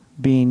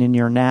being in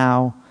your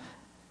now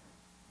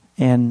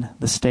and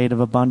the state of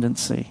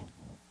abundancy.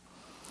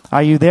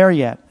 Are you there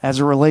yet as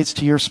it relates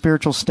to your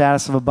spiritual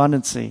status of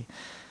abundancy?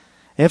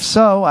 If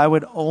so, I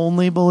would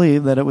only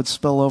believe that it would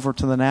spill over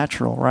to the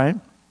natural, right?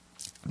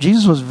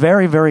 Jesus was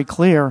very, very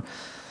clear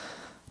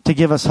to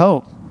give us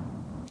hope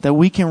that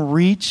we can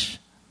reach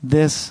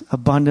this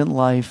abundant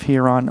life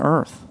here on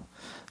earth.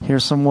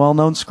 Here's some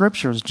well-known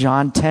scriptures.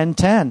 John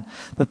 10:10.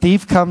 The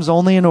thief comes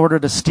only in order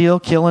to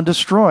steal, kill, and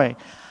destroy.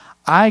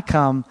 I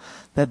come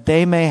that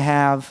they may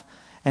have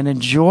an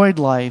enjoyed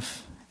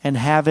life and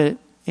have it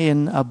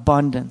in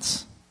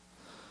abundance.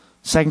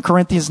 2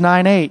 Corinthians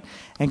 9:8.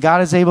 And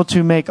God is able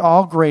to make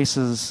all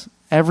graces,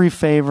 every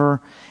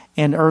favor,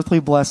 and earthly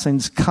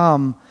blessings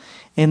come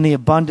in the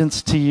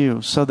abundance to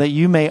you, so that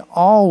you may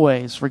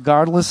always,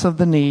 regardless of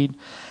the need,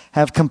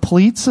 have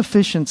complete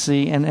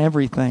sufficiency in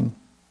everything,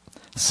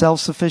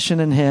 self-sufficient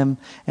in him,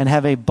 and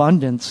have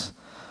abundance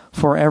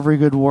for every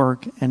good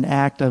work and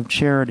act of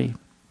charity.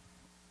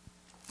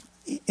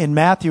 In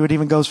Matthew, it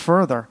even goes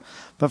further.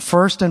 But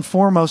first and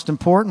foremost,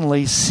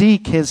 importantly,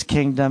 seek his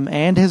kingdom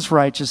and his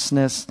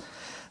righteousness,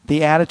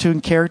 the attitude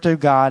and character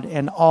of God,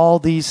 and all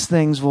these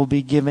things will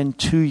be given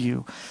to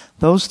you.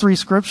 Those three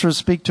scriptures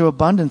speak to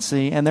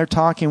abundancy, and they're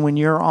talking when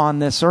you're on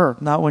this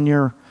earth, not when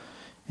you're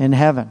in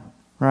heaven,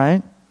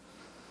 right?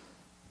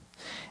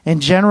 In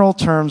general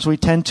terms, we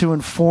tend to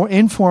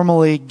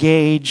informally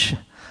gauge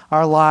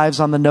our lives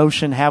on the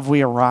notion, have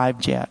we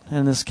arrived yet?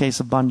 In this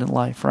case, abundant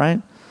life,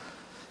 right?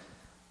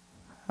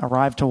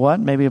 Arrived to what?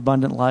 Maybe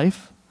abundant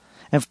life.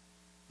 And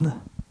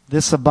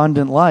this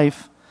abundant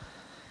life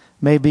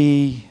may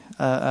be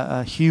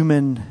a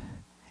human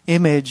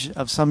image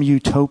of some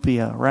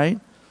utopia, right?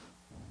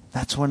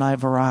 That's when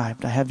I've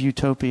arrived. I have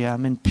utopia.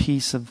 I'm in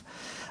peace of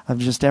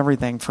just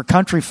everything. For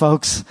country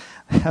folks,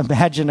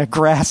 imagine a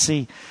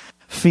grassy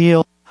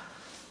field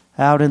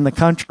out in the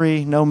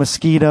country, no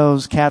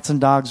mosquitoes, cats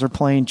and dogs are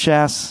playing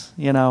chess,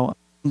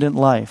 abundant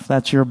life.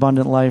 That's your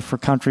abundant life for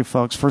country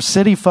folks. For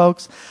city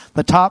folks,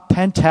 the top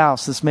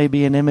penthouse, this may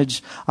be an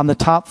image on the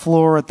top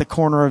floor at the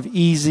corner of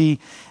Easy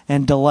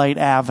and Delight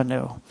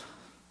Avenue.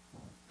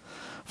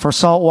 For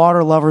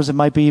saltwater lovers, it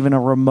might be even a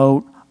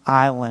remote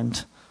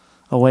island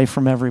away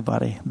from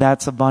everybody.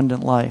 That's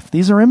abundant life.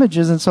 These are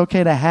images, and it's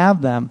okay to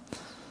have them.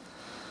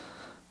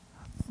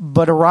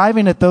 But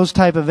arriving at those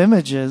type of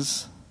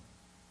images,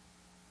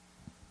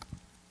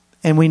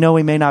 and we know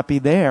we may not be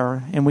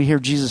there, and we hear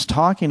Jesus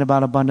talking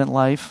about abundant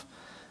life,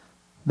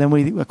 then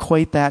we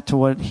equate that to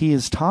what he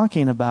is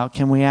talking about.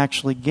 Can we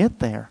actually get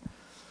there?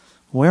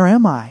 Where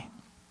am I?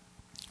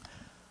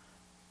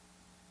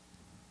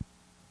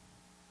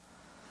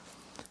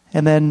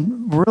 And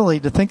then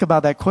really to think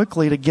about that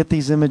quickly, to get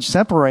these images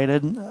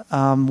separated,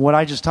 what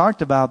I just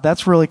talked about,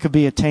 that's really could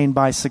be attained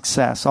by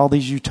success. All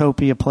these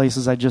utopia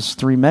places I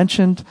just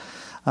mentioned,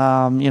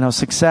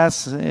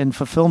 success and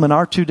fulfillment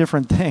are two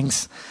different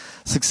things.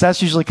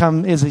 Success usually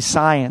is a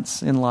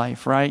science in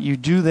life, right? You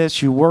do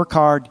this, you work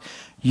hard,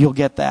 you'll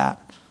get that.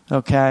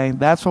 Okay?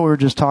 That's what we were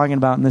just talking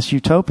about in this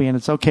utopia, and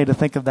it's okay to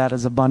think of that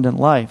as abundant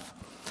life.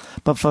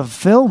 But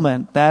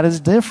fulfillment, that is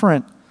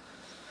different.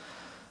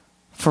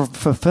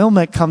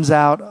 Fulfillment comes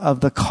out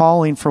of the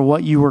calling for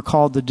what you were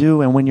called to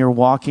do and when you're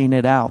walking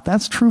it out.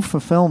 That's true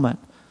fulfillment.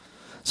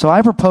 So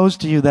I propose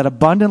to you that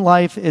abundant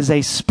life is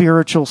a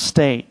spiritual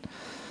state.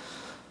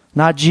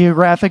 Not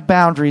geographic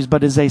boundaries,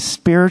 but is a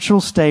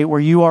spiritual state where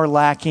you are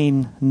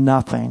lacking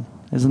nothing.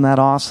 Isn't that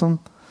awesome?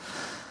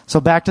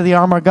 So back to the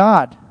armor of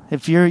God.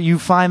 If you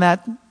find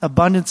that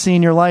abundancy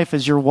in your life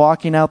as you're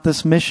walking out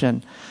this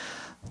mission,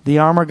 the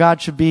armor of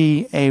God should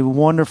be a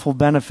wonderful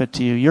benefit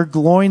to you. Your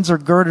loins are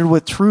girded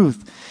with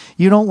truth.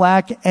 You don't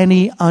lack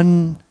any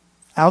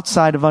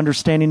outside of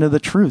understanding of the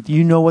truth.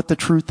 You know what the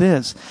truth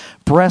is.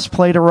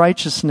 Breastplate of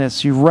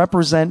righteousness. You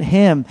represent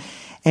Him,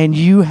 and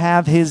you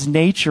have His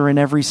nature in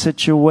every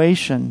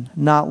situation,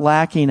 not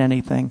lacking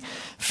anything.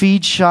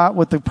 Feet shot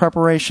with the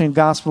preparation and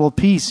gospel of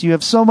peace. You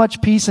have so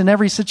much peace in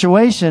every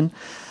situation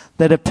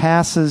that it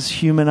passes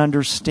human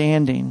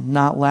understanding,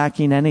 not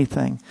lacking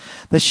anything.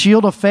 The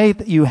shield of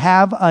faith, you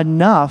have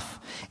enough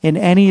in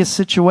any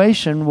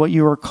situation what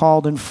you are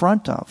called in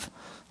front of,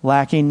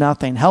 lacking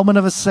nothing. Helmet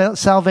of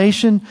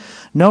salvation,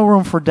 no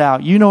room for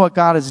doubt. You know what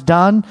God has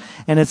done,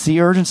 and it's the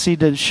urgency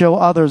to show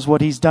others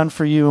what He's done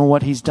for you and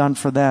what He's done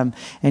for them,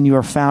 and you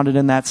are founded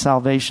in that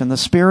salvation. The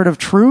Spirit of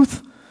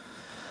truth,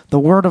 the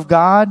Word of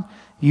God,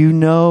 you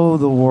know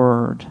the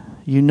Word.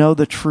 You know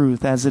the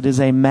truth as it is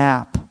a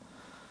map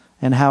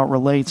and how it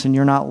relates, and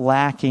you're not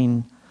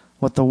lacking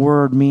what the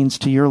Word means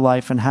to your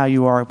life and how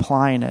you are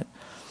applying it.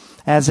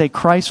 As a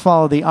Christ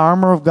follower, the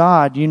armor of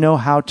God, you know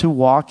how to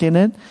walk in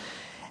it,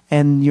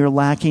 and you're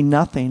lacking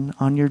nothing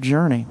on your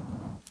journey.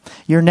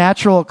 Your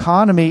natural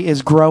economy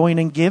is growing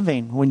and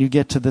giving when you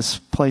get to this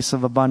place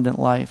of abundant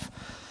life.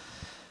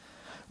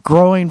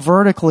 Growing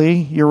vertically,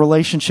 your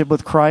relationship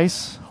with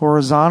Christ.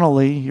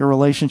 Horizontally, your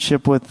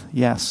relationship with,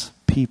 yes,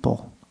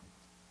 people.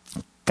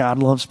 God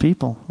loves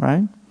people,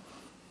 right?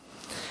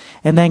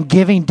 And then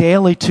giving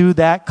daily to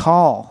that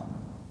call,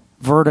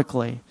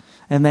 vertically.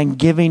 And then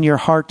giving your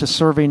heart to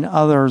serving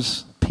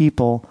others,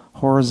 people,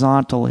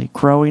 horizontally.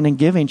 Growing and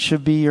giving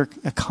should be your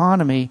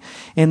economy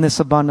in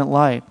this abundant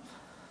life.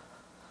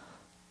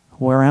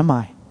 Where am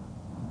I?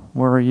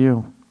 Where are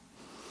you?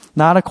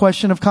 Not a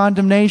question of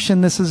condemnation,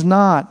 this is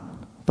not,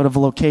 but of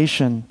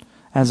location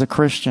as a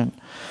Christian.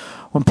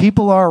 When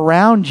people are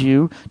around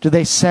you, do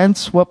they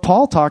sense what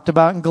Paul talked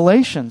about in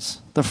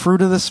Galatians? The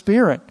fruit of the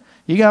Spirit.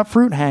 You got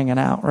fruit hanging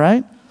out,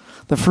 right?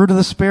 The fruit of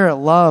the Spirit,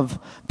 love,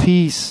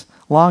 peace,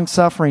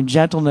 long-suffering,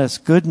 gentleness,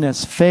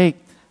 goodness,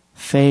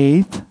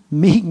 faith,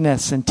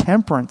 meekness, and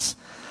temperance.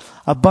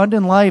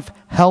 Abundant life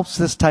helps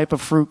this type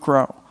of fruit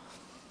grow.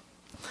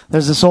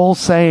 There's this old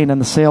saying in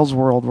the sales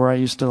world where I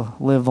used to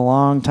live a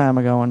long time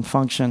ago and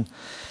function.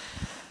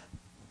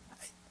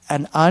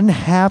 An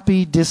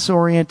unhappy,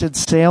 disoriented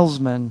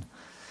salesman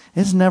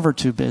is never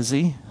too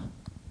busy,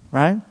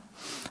 right?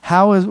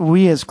 How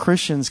we as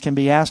Christians can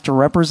be asked to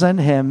represent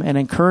Him and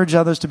encourage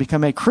others to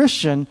become a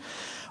Christian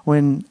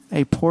when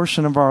a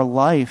portion of our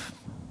life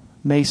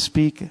may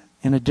speak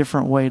in a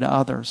different way to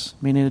others,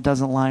 meaning it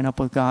doesn't line up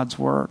with God's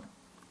Word.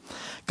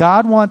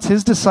 God wants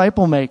His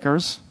disciple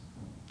makers,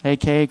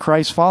 aka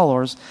Christ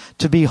followers,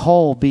 to be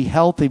whole, be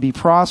healthy, be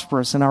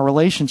prosperous in our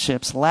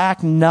relationships,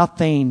 lack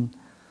nothing,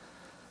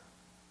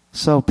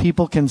 so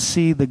people can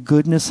see the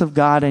goodness of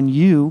God in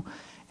you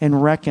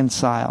and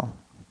reconcile.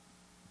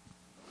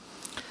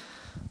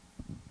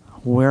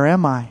 Where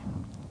am I?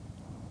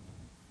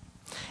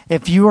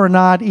 If you are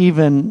not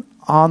even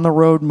on the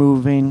road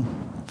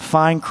moving,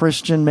 fine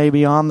Christian,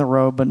 maybe on the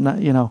road, but not,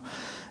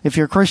 if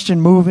you're a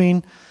Christian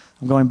moving,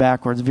 I'm going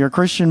backwards. If you're a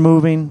Christian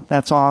moving,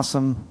 that's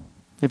awesome.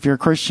 If you're a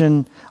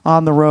Christian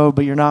on the road,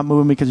 but you're not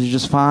moving because you're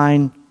just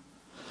fine,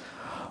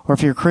 or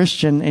if you're a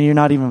Christian and you're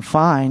not even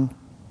fine,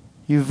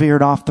 you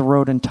veered off the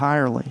road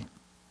entirely.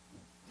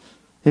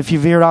 If you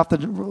veered off the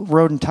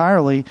road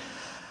entirely,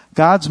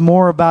 God's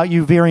more about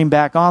you veering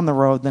back on the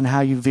road than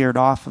how you veered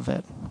off of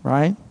it,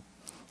 right?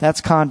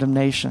 That's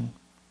condemnation.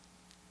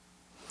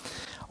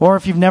 Or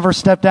if you've never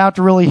stepped out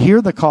to really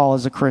hear the call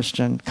as a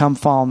Christian, come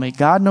follow me.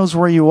 God knows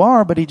where you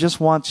are, but He just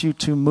wants you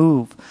to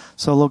move.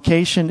 So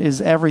location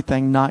is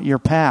everything, not your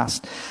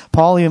past.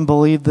 Paul even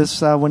believed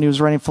this when he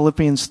was writing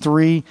Philippians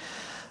 3,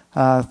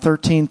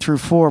 13 through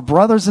 4.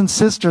 Brothers and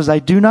sisters, I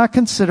do not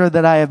consider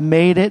that I have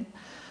made it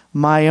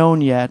my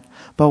own yet,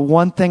 but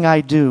one thing I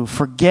do,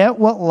 forget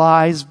what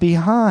lies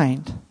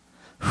behind.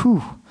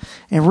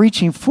 And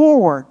reaching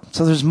forward,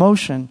 so there's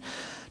motion,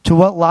 to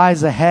what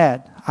lies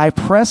ahead. I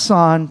press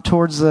on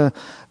towards the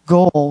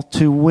goal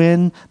to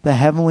win the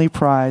heavenly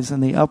prize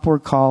and the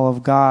upward call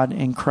of God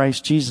in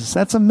Christ Jesus.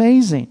 That's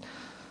amazing.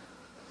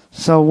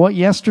 So what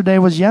yesterday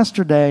was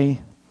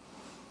yesterday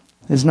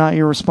is not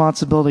your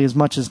responsibility as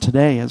much as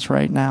today is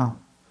right now.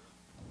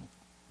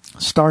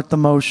 Start the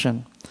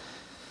motion.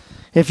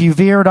 If you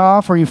veered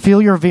off or you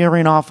feel you're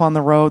veering off on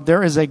the road,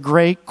 there is a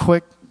great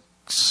quick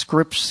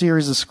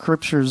series of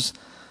scriptures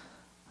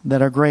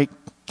that are great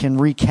can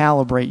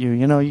recalibrate you.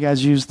 You know, you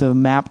guys use the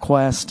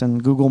MapQuest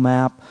and Google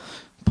Map,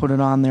 put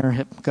it on there,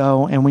 hit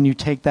go, and when you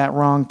take that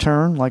wrong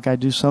turn, like I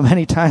do so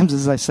many times,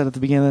 as I said at the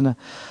beginning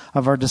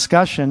of our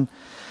discussion,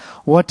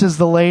 what does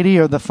the lady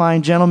or the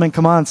fine gentleman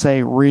come on and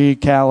say?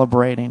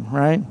 Recalibrating,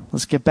 right?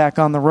 Let's get back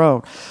on the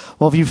road.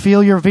 Well, if you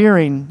feel you're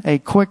veering, a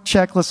quick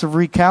checklist of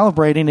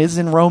recalibrating is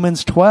in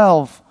Romans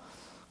 12,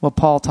 what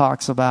Paul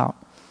talks about.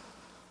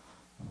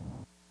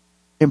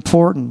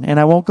 Important.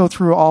 And I won't go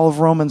through all of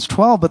Romans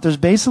 12, but there's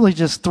basically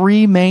just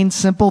three main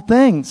simple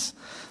things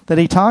that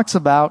he talks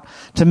about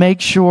to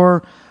make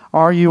sure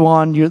are you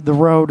on the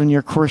road in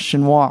your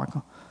Christian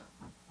walk.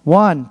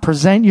 1,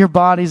 present your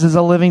bodies as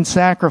a living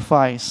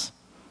sacrifice.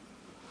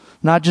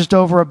 Not just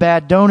over a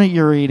bad donut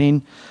you're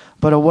eating,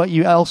 but of what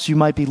else you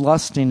might be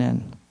lusting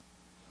in.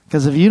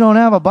 Because if you don't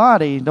have a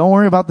body, don't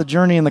worry about the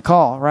journey and the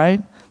call,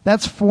 right?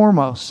 That's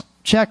foremost.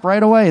 Check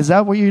right away. Is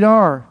that what you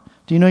are?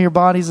 Do you know your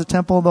body's a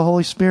temple of the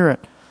Holy Spirit?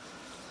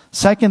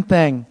 Second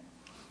thing,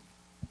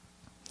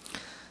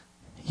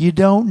 you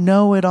don't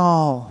know it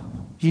all.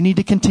 You need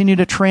to continue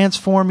to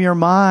transform your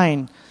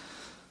mind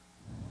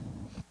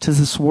to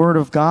this Word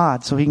of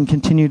God so He can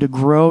continue to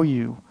grow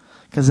you.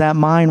 Because that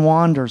mind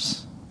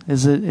wanders.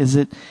 Is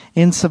it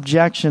in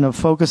subjection of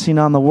focusing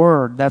on the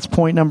Word? That's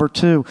point number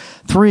 2.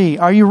 3,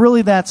 are you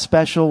really that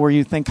special where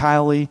you think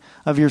highly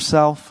of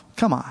yourself?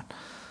 Come on.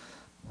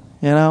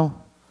 You know?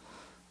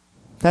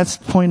 That's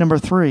point number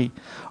 3.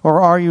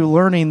 Or are you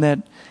learning that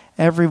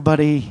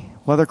everybody,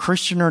 whether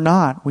Christian or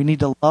not, we need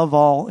to love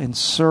all and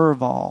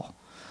serve all?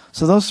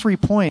 So those 3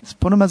 points,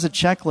 put them as a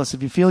checklist.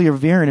 If you feel you're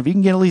veering, if you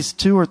can get at least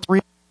 2 or 3,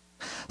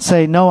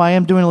 say, no, I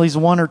am doing at least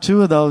 1 or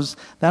 2 of those,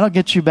 that'll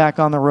get you back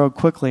on the road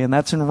quickly. And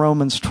that's in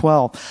Romans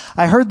 12.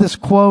 I heard this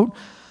quote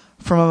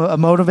from a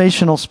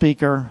motivational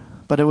speaker,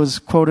 but it was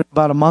quoted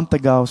about a month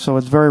ago, so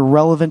it's very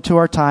relevant to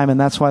our time, and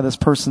that's why this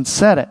person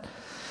said it.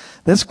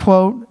 This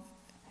quote,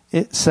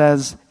 it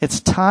says, it's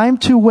time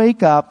to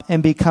wake up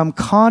and become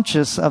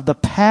conscious of the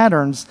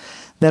patterns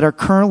that are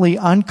currently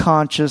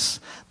unconscious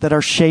that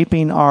are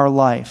shaping our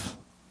life.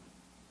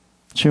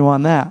 Chew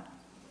on that.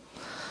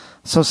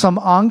 So some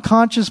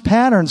unconscious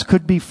patterns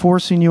could be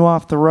forcing you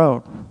off the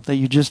road that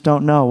you just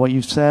don't know what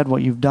you've said,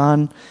 what you've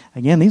done.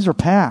 Again, these are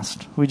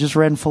past. We just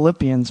read in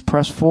Philippians,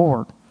 press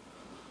forward.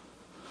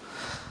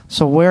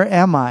 So where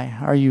am I?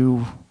 Are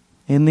you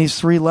in these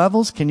 3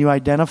 levels? Can you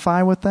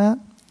identify with that?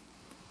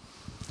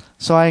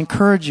 So I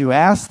encourage you,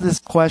 ask this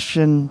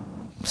question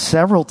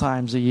several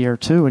times a year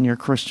too in your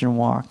Christian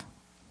walk.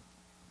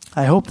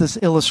 I hope this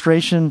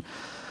illustration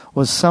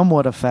was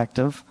somewhat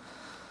effective.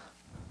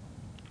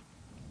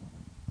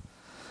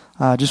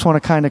 Just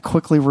want to kind of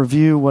quickly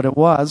review what it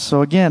was.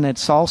 So again,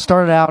 it's all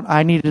started out,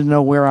 I needed to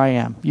know where I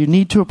am. You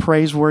need to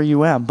appraise where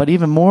you am. But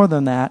even more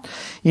than that,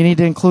 you need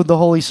to include the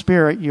Holy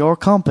Spirit, your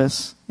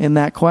compass, in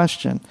that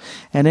question.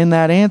 And in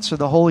that answer,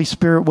 the Holy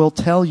Spirit will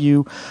tell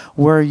you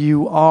where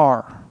you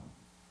are.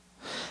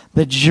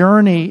 The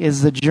journey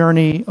is the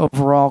journey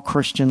over all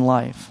Christian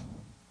life.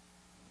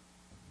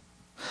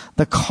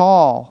 The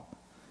call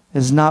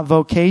is not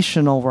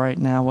vocational right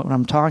now, what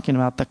I'm talking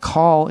about. The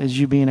call is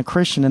you being a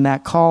Christian, and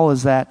that call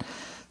is that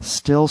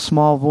still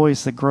small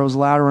voice that grows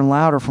louder and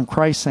louder from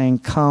Christ saying,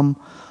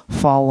 come,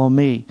 follow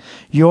me.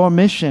 Your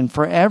mission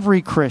for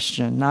every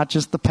Christian, not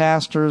just the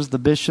pastors, the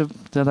bishop,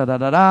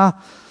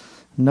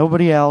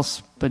 nobody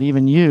else, but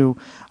even you,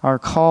 are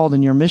called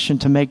in your mission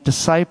to make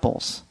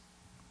disciples.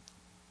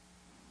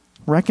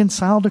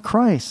 Reconciled to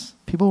Christ.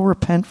 People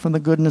repent from the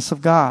goodness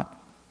of God.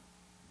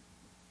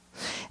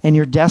 And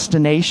your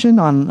destination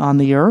on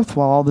the earth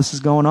while all this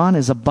is going on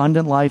is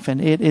abundant life, and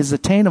it is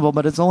attainable,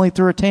 but it's only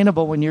through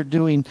attainable when you're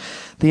doing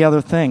the other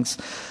things.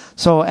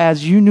 So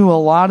as you knew a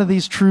lot of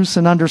these truths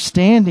and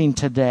understanding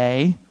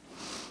today,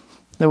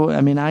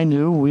 I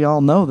knew, we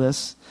all know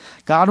this,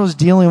 God was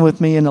dealing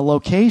with me in a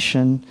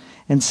location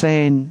and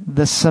saying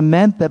the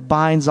cement that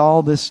binds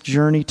all this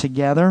journey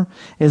together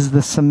is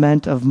the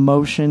cement of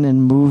motion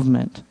and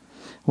movement.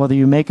 Whether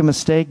you make a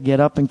mistake,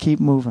 get up and keep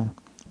moving,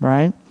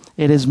 right?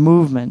 It is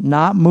movement.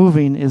 Not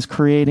moving is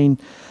creating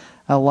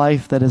a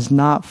life that is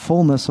not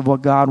fullness of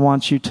what God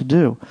wants you to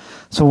do.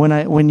 So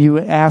when you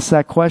ask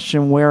that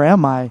question, where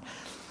am I?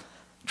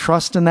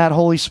 Trust in that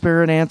Holy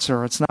Spirit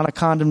answer. It's not a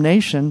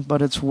condemnation,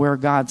 but it's where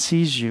God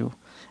sees you.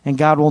 And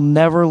God will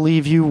never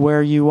leave you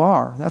where you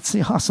are. That's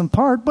the awesome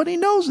part, but He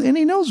knows, and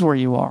He knows where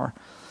you are.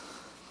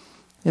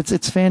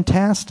 It's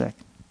fantastic.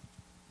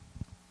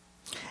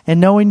 And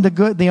knowing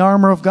the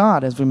armor of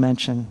God, as we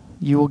mentioned.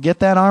 You will get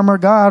that armor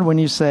of God when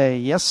you say,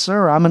 yes,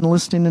 sir, I'm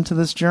enlisting into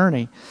this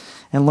journey,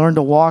 and learn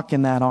to walk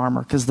in that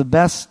armor. Because the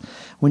best,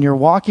 when you're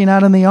walking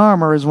out in the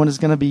armor, is when it's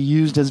going to be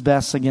used as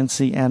best against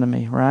the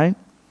enemy, right?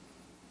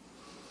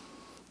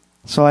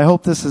 So I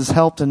hope this has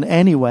helped in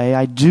any way.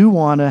 I do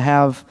want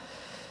to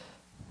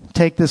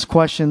take this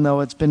question,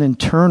 though it's been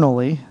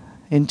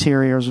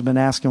interiors have been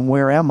asking,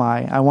 where am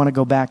I? I want to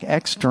go back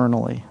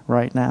externally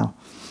right now.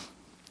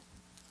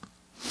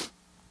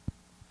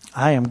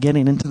 I am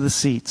getting into the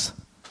seats.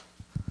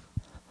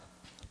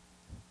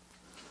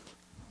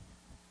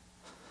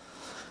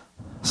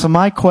 So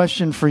my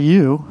question for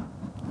you,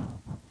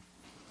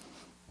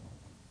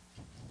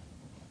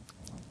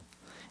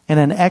 in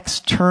an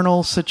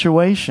external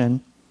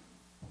situation,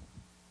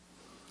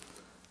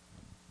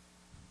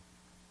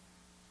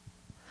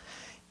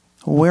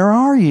 where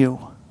are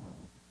you?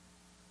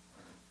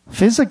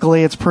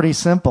 Physically, it's pretty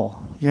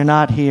simple. You're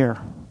not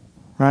here,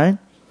 right?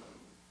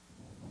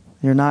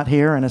 You're not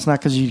here, and it's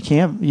not because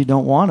you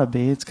don't want to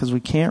be. It's because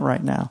we can't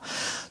right now.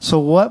 So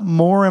what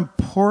more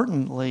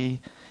importantly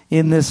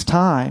in this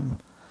time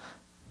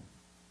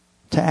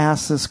to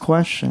ask this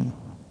question?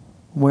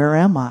 Where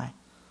am I?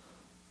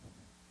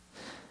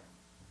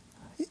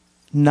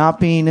 Not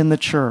being in the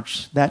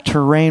church, that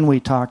terrain we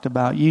talked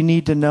about, you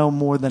need to know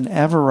more than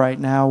ever right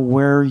now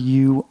where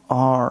you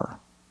are.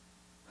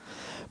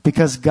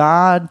 Because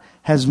God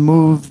has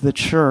moved the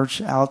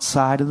church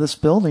outside of this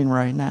building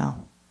right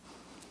now.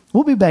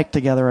 We'll be back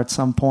together at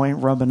some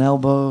point, rubbing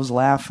elbows,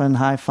 laughing,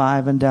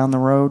 high-fiving down the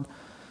road.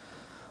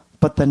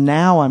 But the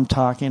now I'm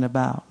talking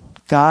about.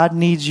 God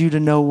needs you to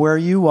know where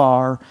you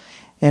are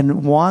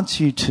and wants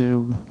you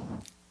to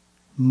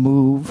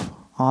move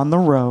on the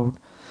road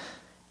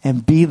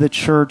and be the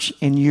church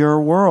in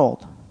your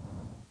world.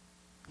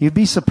 You'd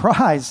be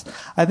surprised.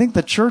 I think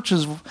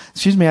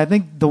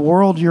the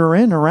world you're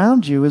in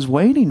around you is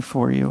waiting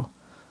for you.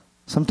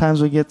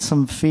 Sometimes we get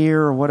some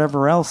fear or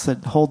whatever else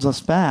that holds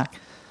us back.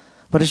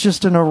 But it's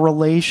just in a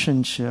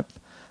relationship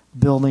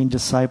building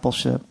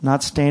discipleship,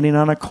 not standing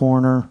on a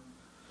corner,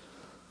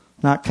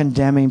 not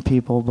condemning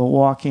people, but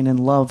walking in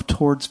love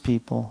towards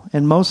people.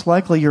 And most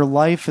likely your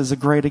life is a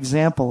great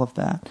example of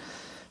that.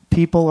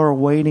 People are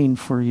waiting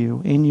for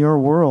you in your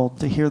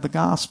world to hear the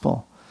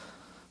gospel.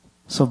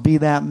 So be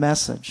that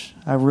message.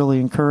 I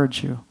really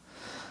encourage you.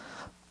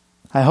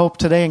 I hope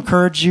today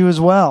encouraged you as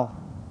well.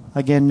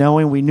 Again,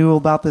 knowing we knew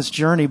about this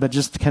journey, but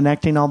just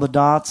connecting all the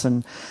dots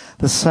and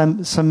the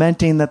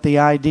cementing that the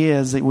idea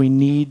is that we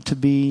need to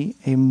be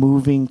a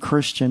moving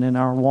Christian in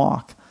our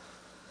walk.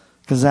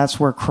 Because that's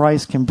where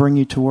Christ can bring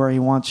you to where he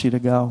wants you to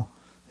go.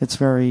 It's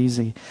very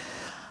easy.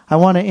 I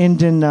want to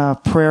end in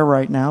prayer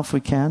right now, if we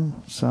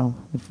can. So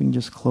if we can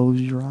just close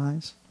your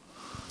eyes.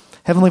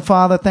 Heavenly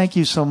Father, thank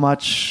you so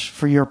much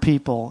for your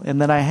people and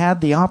that I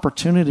had the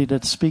opportunity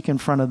to speak in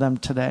front of them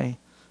today,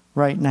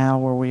 right now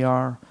where we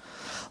are.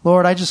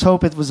 Lord, I just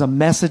hope it was a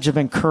message of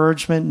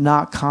encouragement,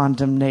 not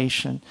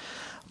condemnation,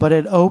 but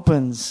it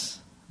opens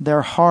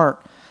their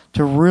heart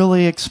to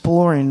really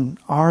exploring,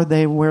 are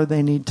they where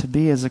they need to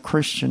be as a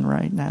Christian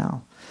right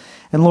now?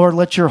 And Lord,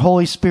 let your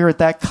Holy Spirit,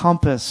 that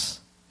compass,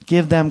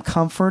 give them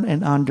comfort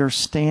and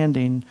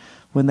understanding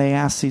when they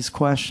ask these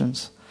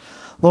questions.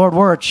 Lord,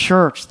 we're a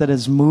church that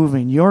is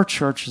moving. Your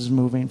church is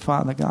moving,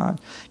 Father God.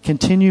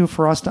 Continue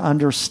for us to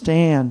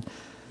understand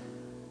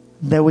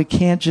that we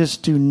can't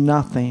just do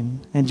nothing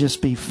and just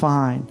be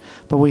fine,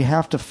 but we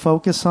have to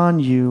focus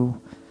on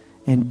you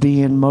and be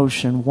in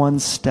motion one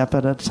step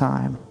at a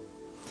time.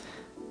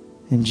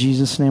 In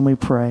Jesus' name we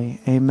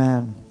pray.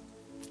 Amen.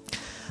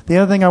 The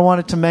other thing I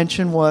wanted to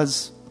mention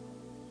was,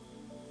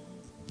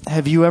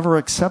 have you ever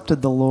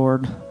accepted the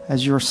Lord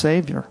as your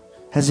Savior?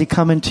 Has he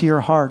come into your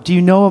heart? Do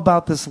you know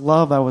about this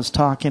love I was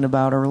talking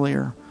about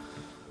earlier?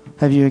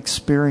 Have you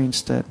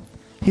experienced it?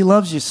 He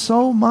loves you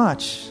so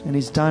much, and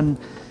he's done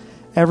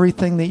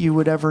everything that you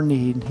would ever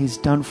need. He's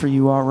done for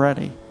you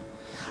already.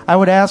 I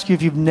would ask you,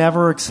 if you've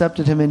never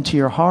accepted him into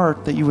your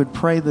heart, that you would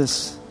pray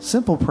this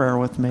simple prayer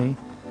with me.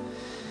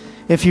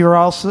 If you're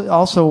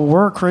also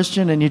were a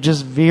Christian and you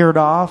just veered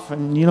off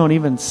and you don't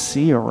even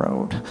see a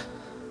road,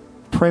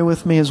 pray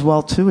with me as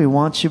well too. He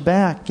wants you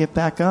back. Get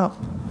back up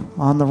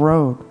on the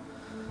road.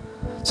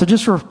 So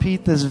just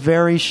repeat this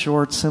very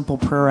short, simple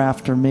prayer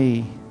after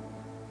me.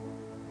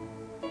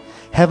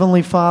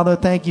 Heavenly Father,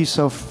 thank you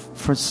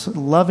for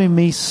loving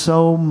me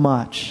so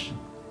much.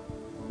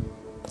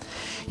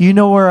 You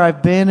know where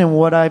I've been and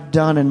what I've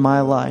done in my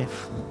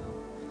life.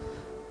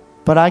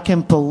 But I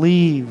can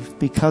believe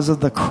because of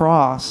the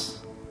cross,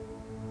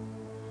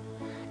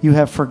 you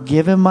have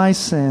forgiven my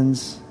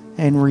sins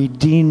and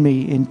redeemed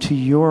me into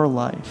your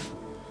life.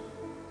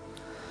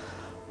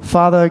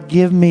 Father,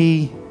 give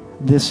me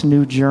this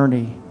new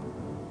journey.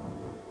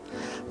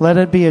 Let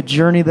it be a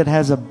journey that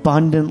has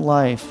abundant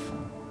life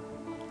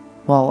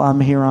while I'm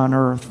here on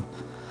earth.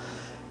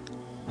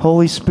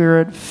 Holy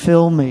Spirit,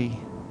 fill me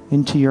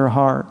into your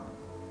heart.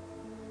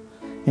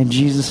 In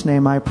Jesus'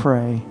 name I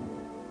pray.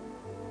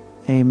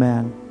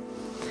 Amen.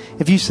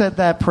 If you said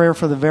that prayer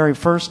for the very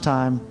first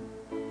time,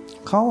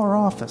 call our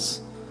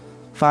office,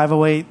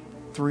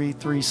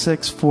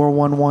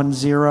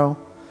 508-336-4110,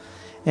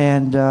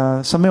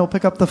 and somebody will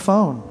pick up the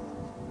phone,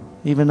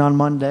 even on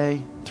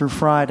Monday through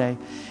Friday.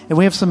 And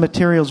we have some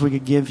materials we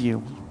could give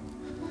you.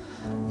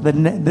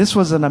 This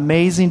was an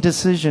amazing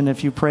decision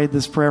if you prayed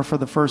this prayer for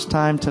the first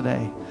time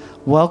today.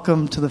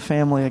 Welcome to the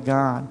family of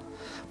God.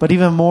 But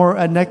even more,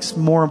 a next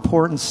more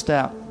important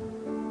step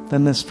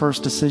than this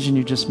first decision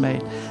you just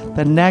made.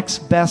 The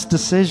next best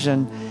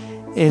decision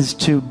is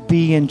to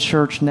be in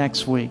church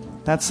next week.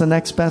 That's the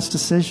next best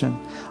decision.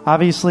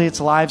 Obviously, it's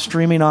live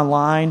streaming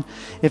online.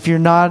 If you're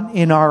not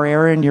in our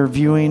area and you're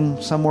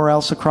viewing somewhere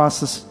else across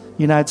the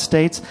United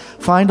States,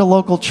 find a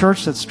local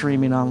church that's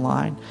streaming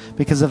online,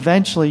 because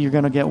eventually you're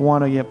going to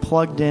want to get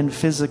plugged in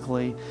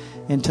physically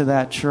into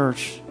that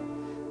church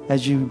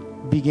as you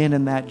begin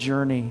in that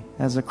journey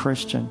as a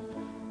Christian.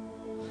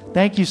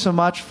 Thank you so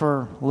much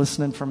for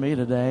listening for me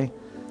today,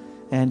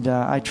 and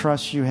I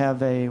trust you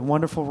have a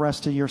wonderful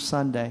rest of your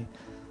Sunday.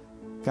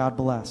 God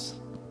bless.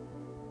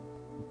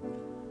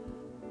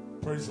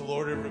 Praise the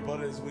Lord,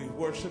 everybody, as we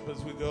worship,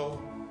 as we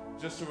go.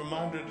 Just a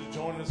reminder to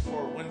join us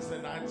for Wednesday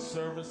night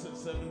service at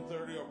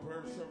 7:30, our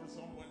prayer service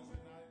on Wednesday.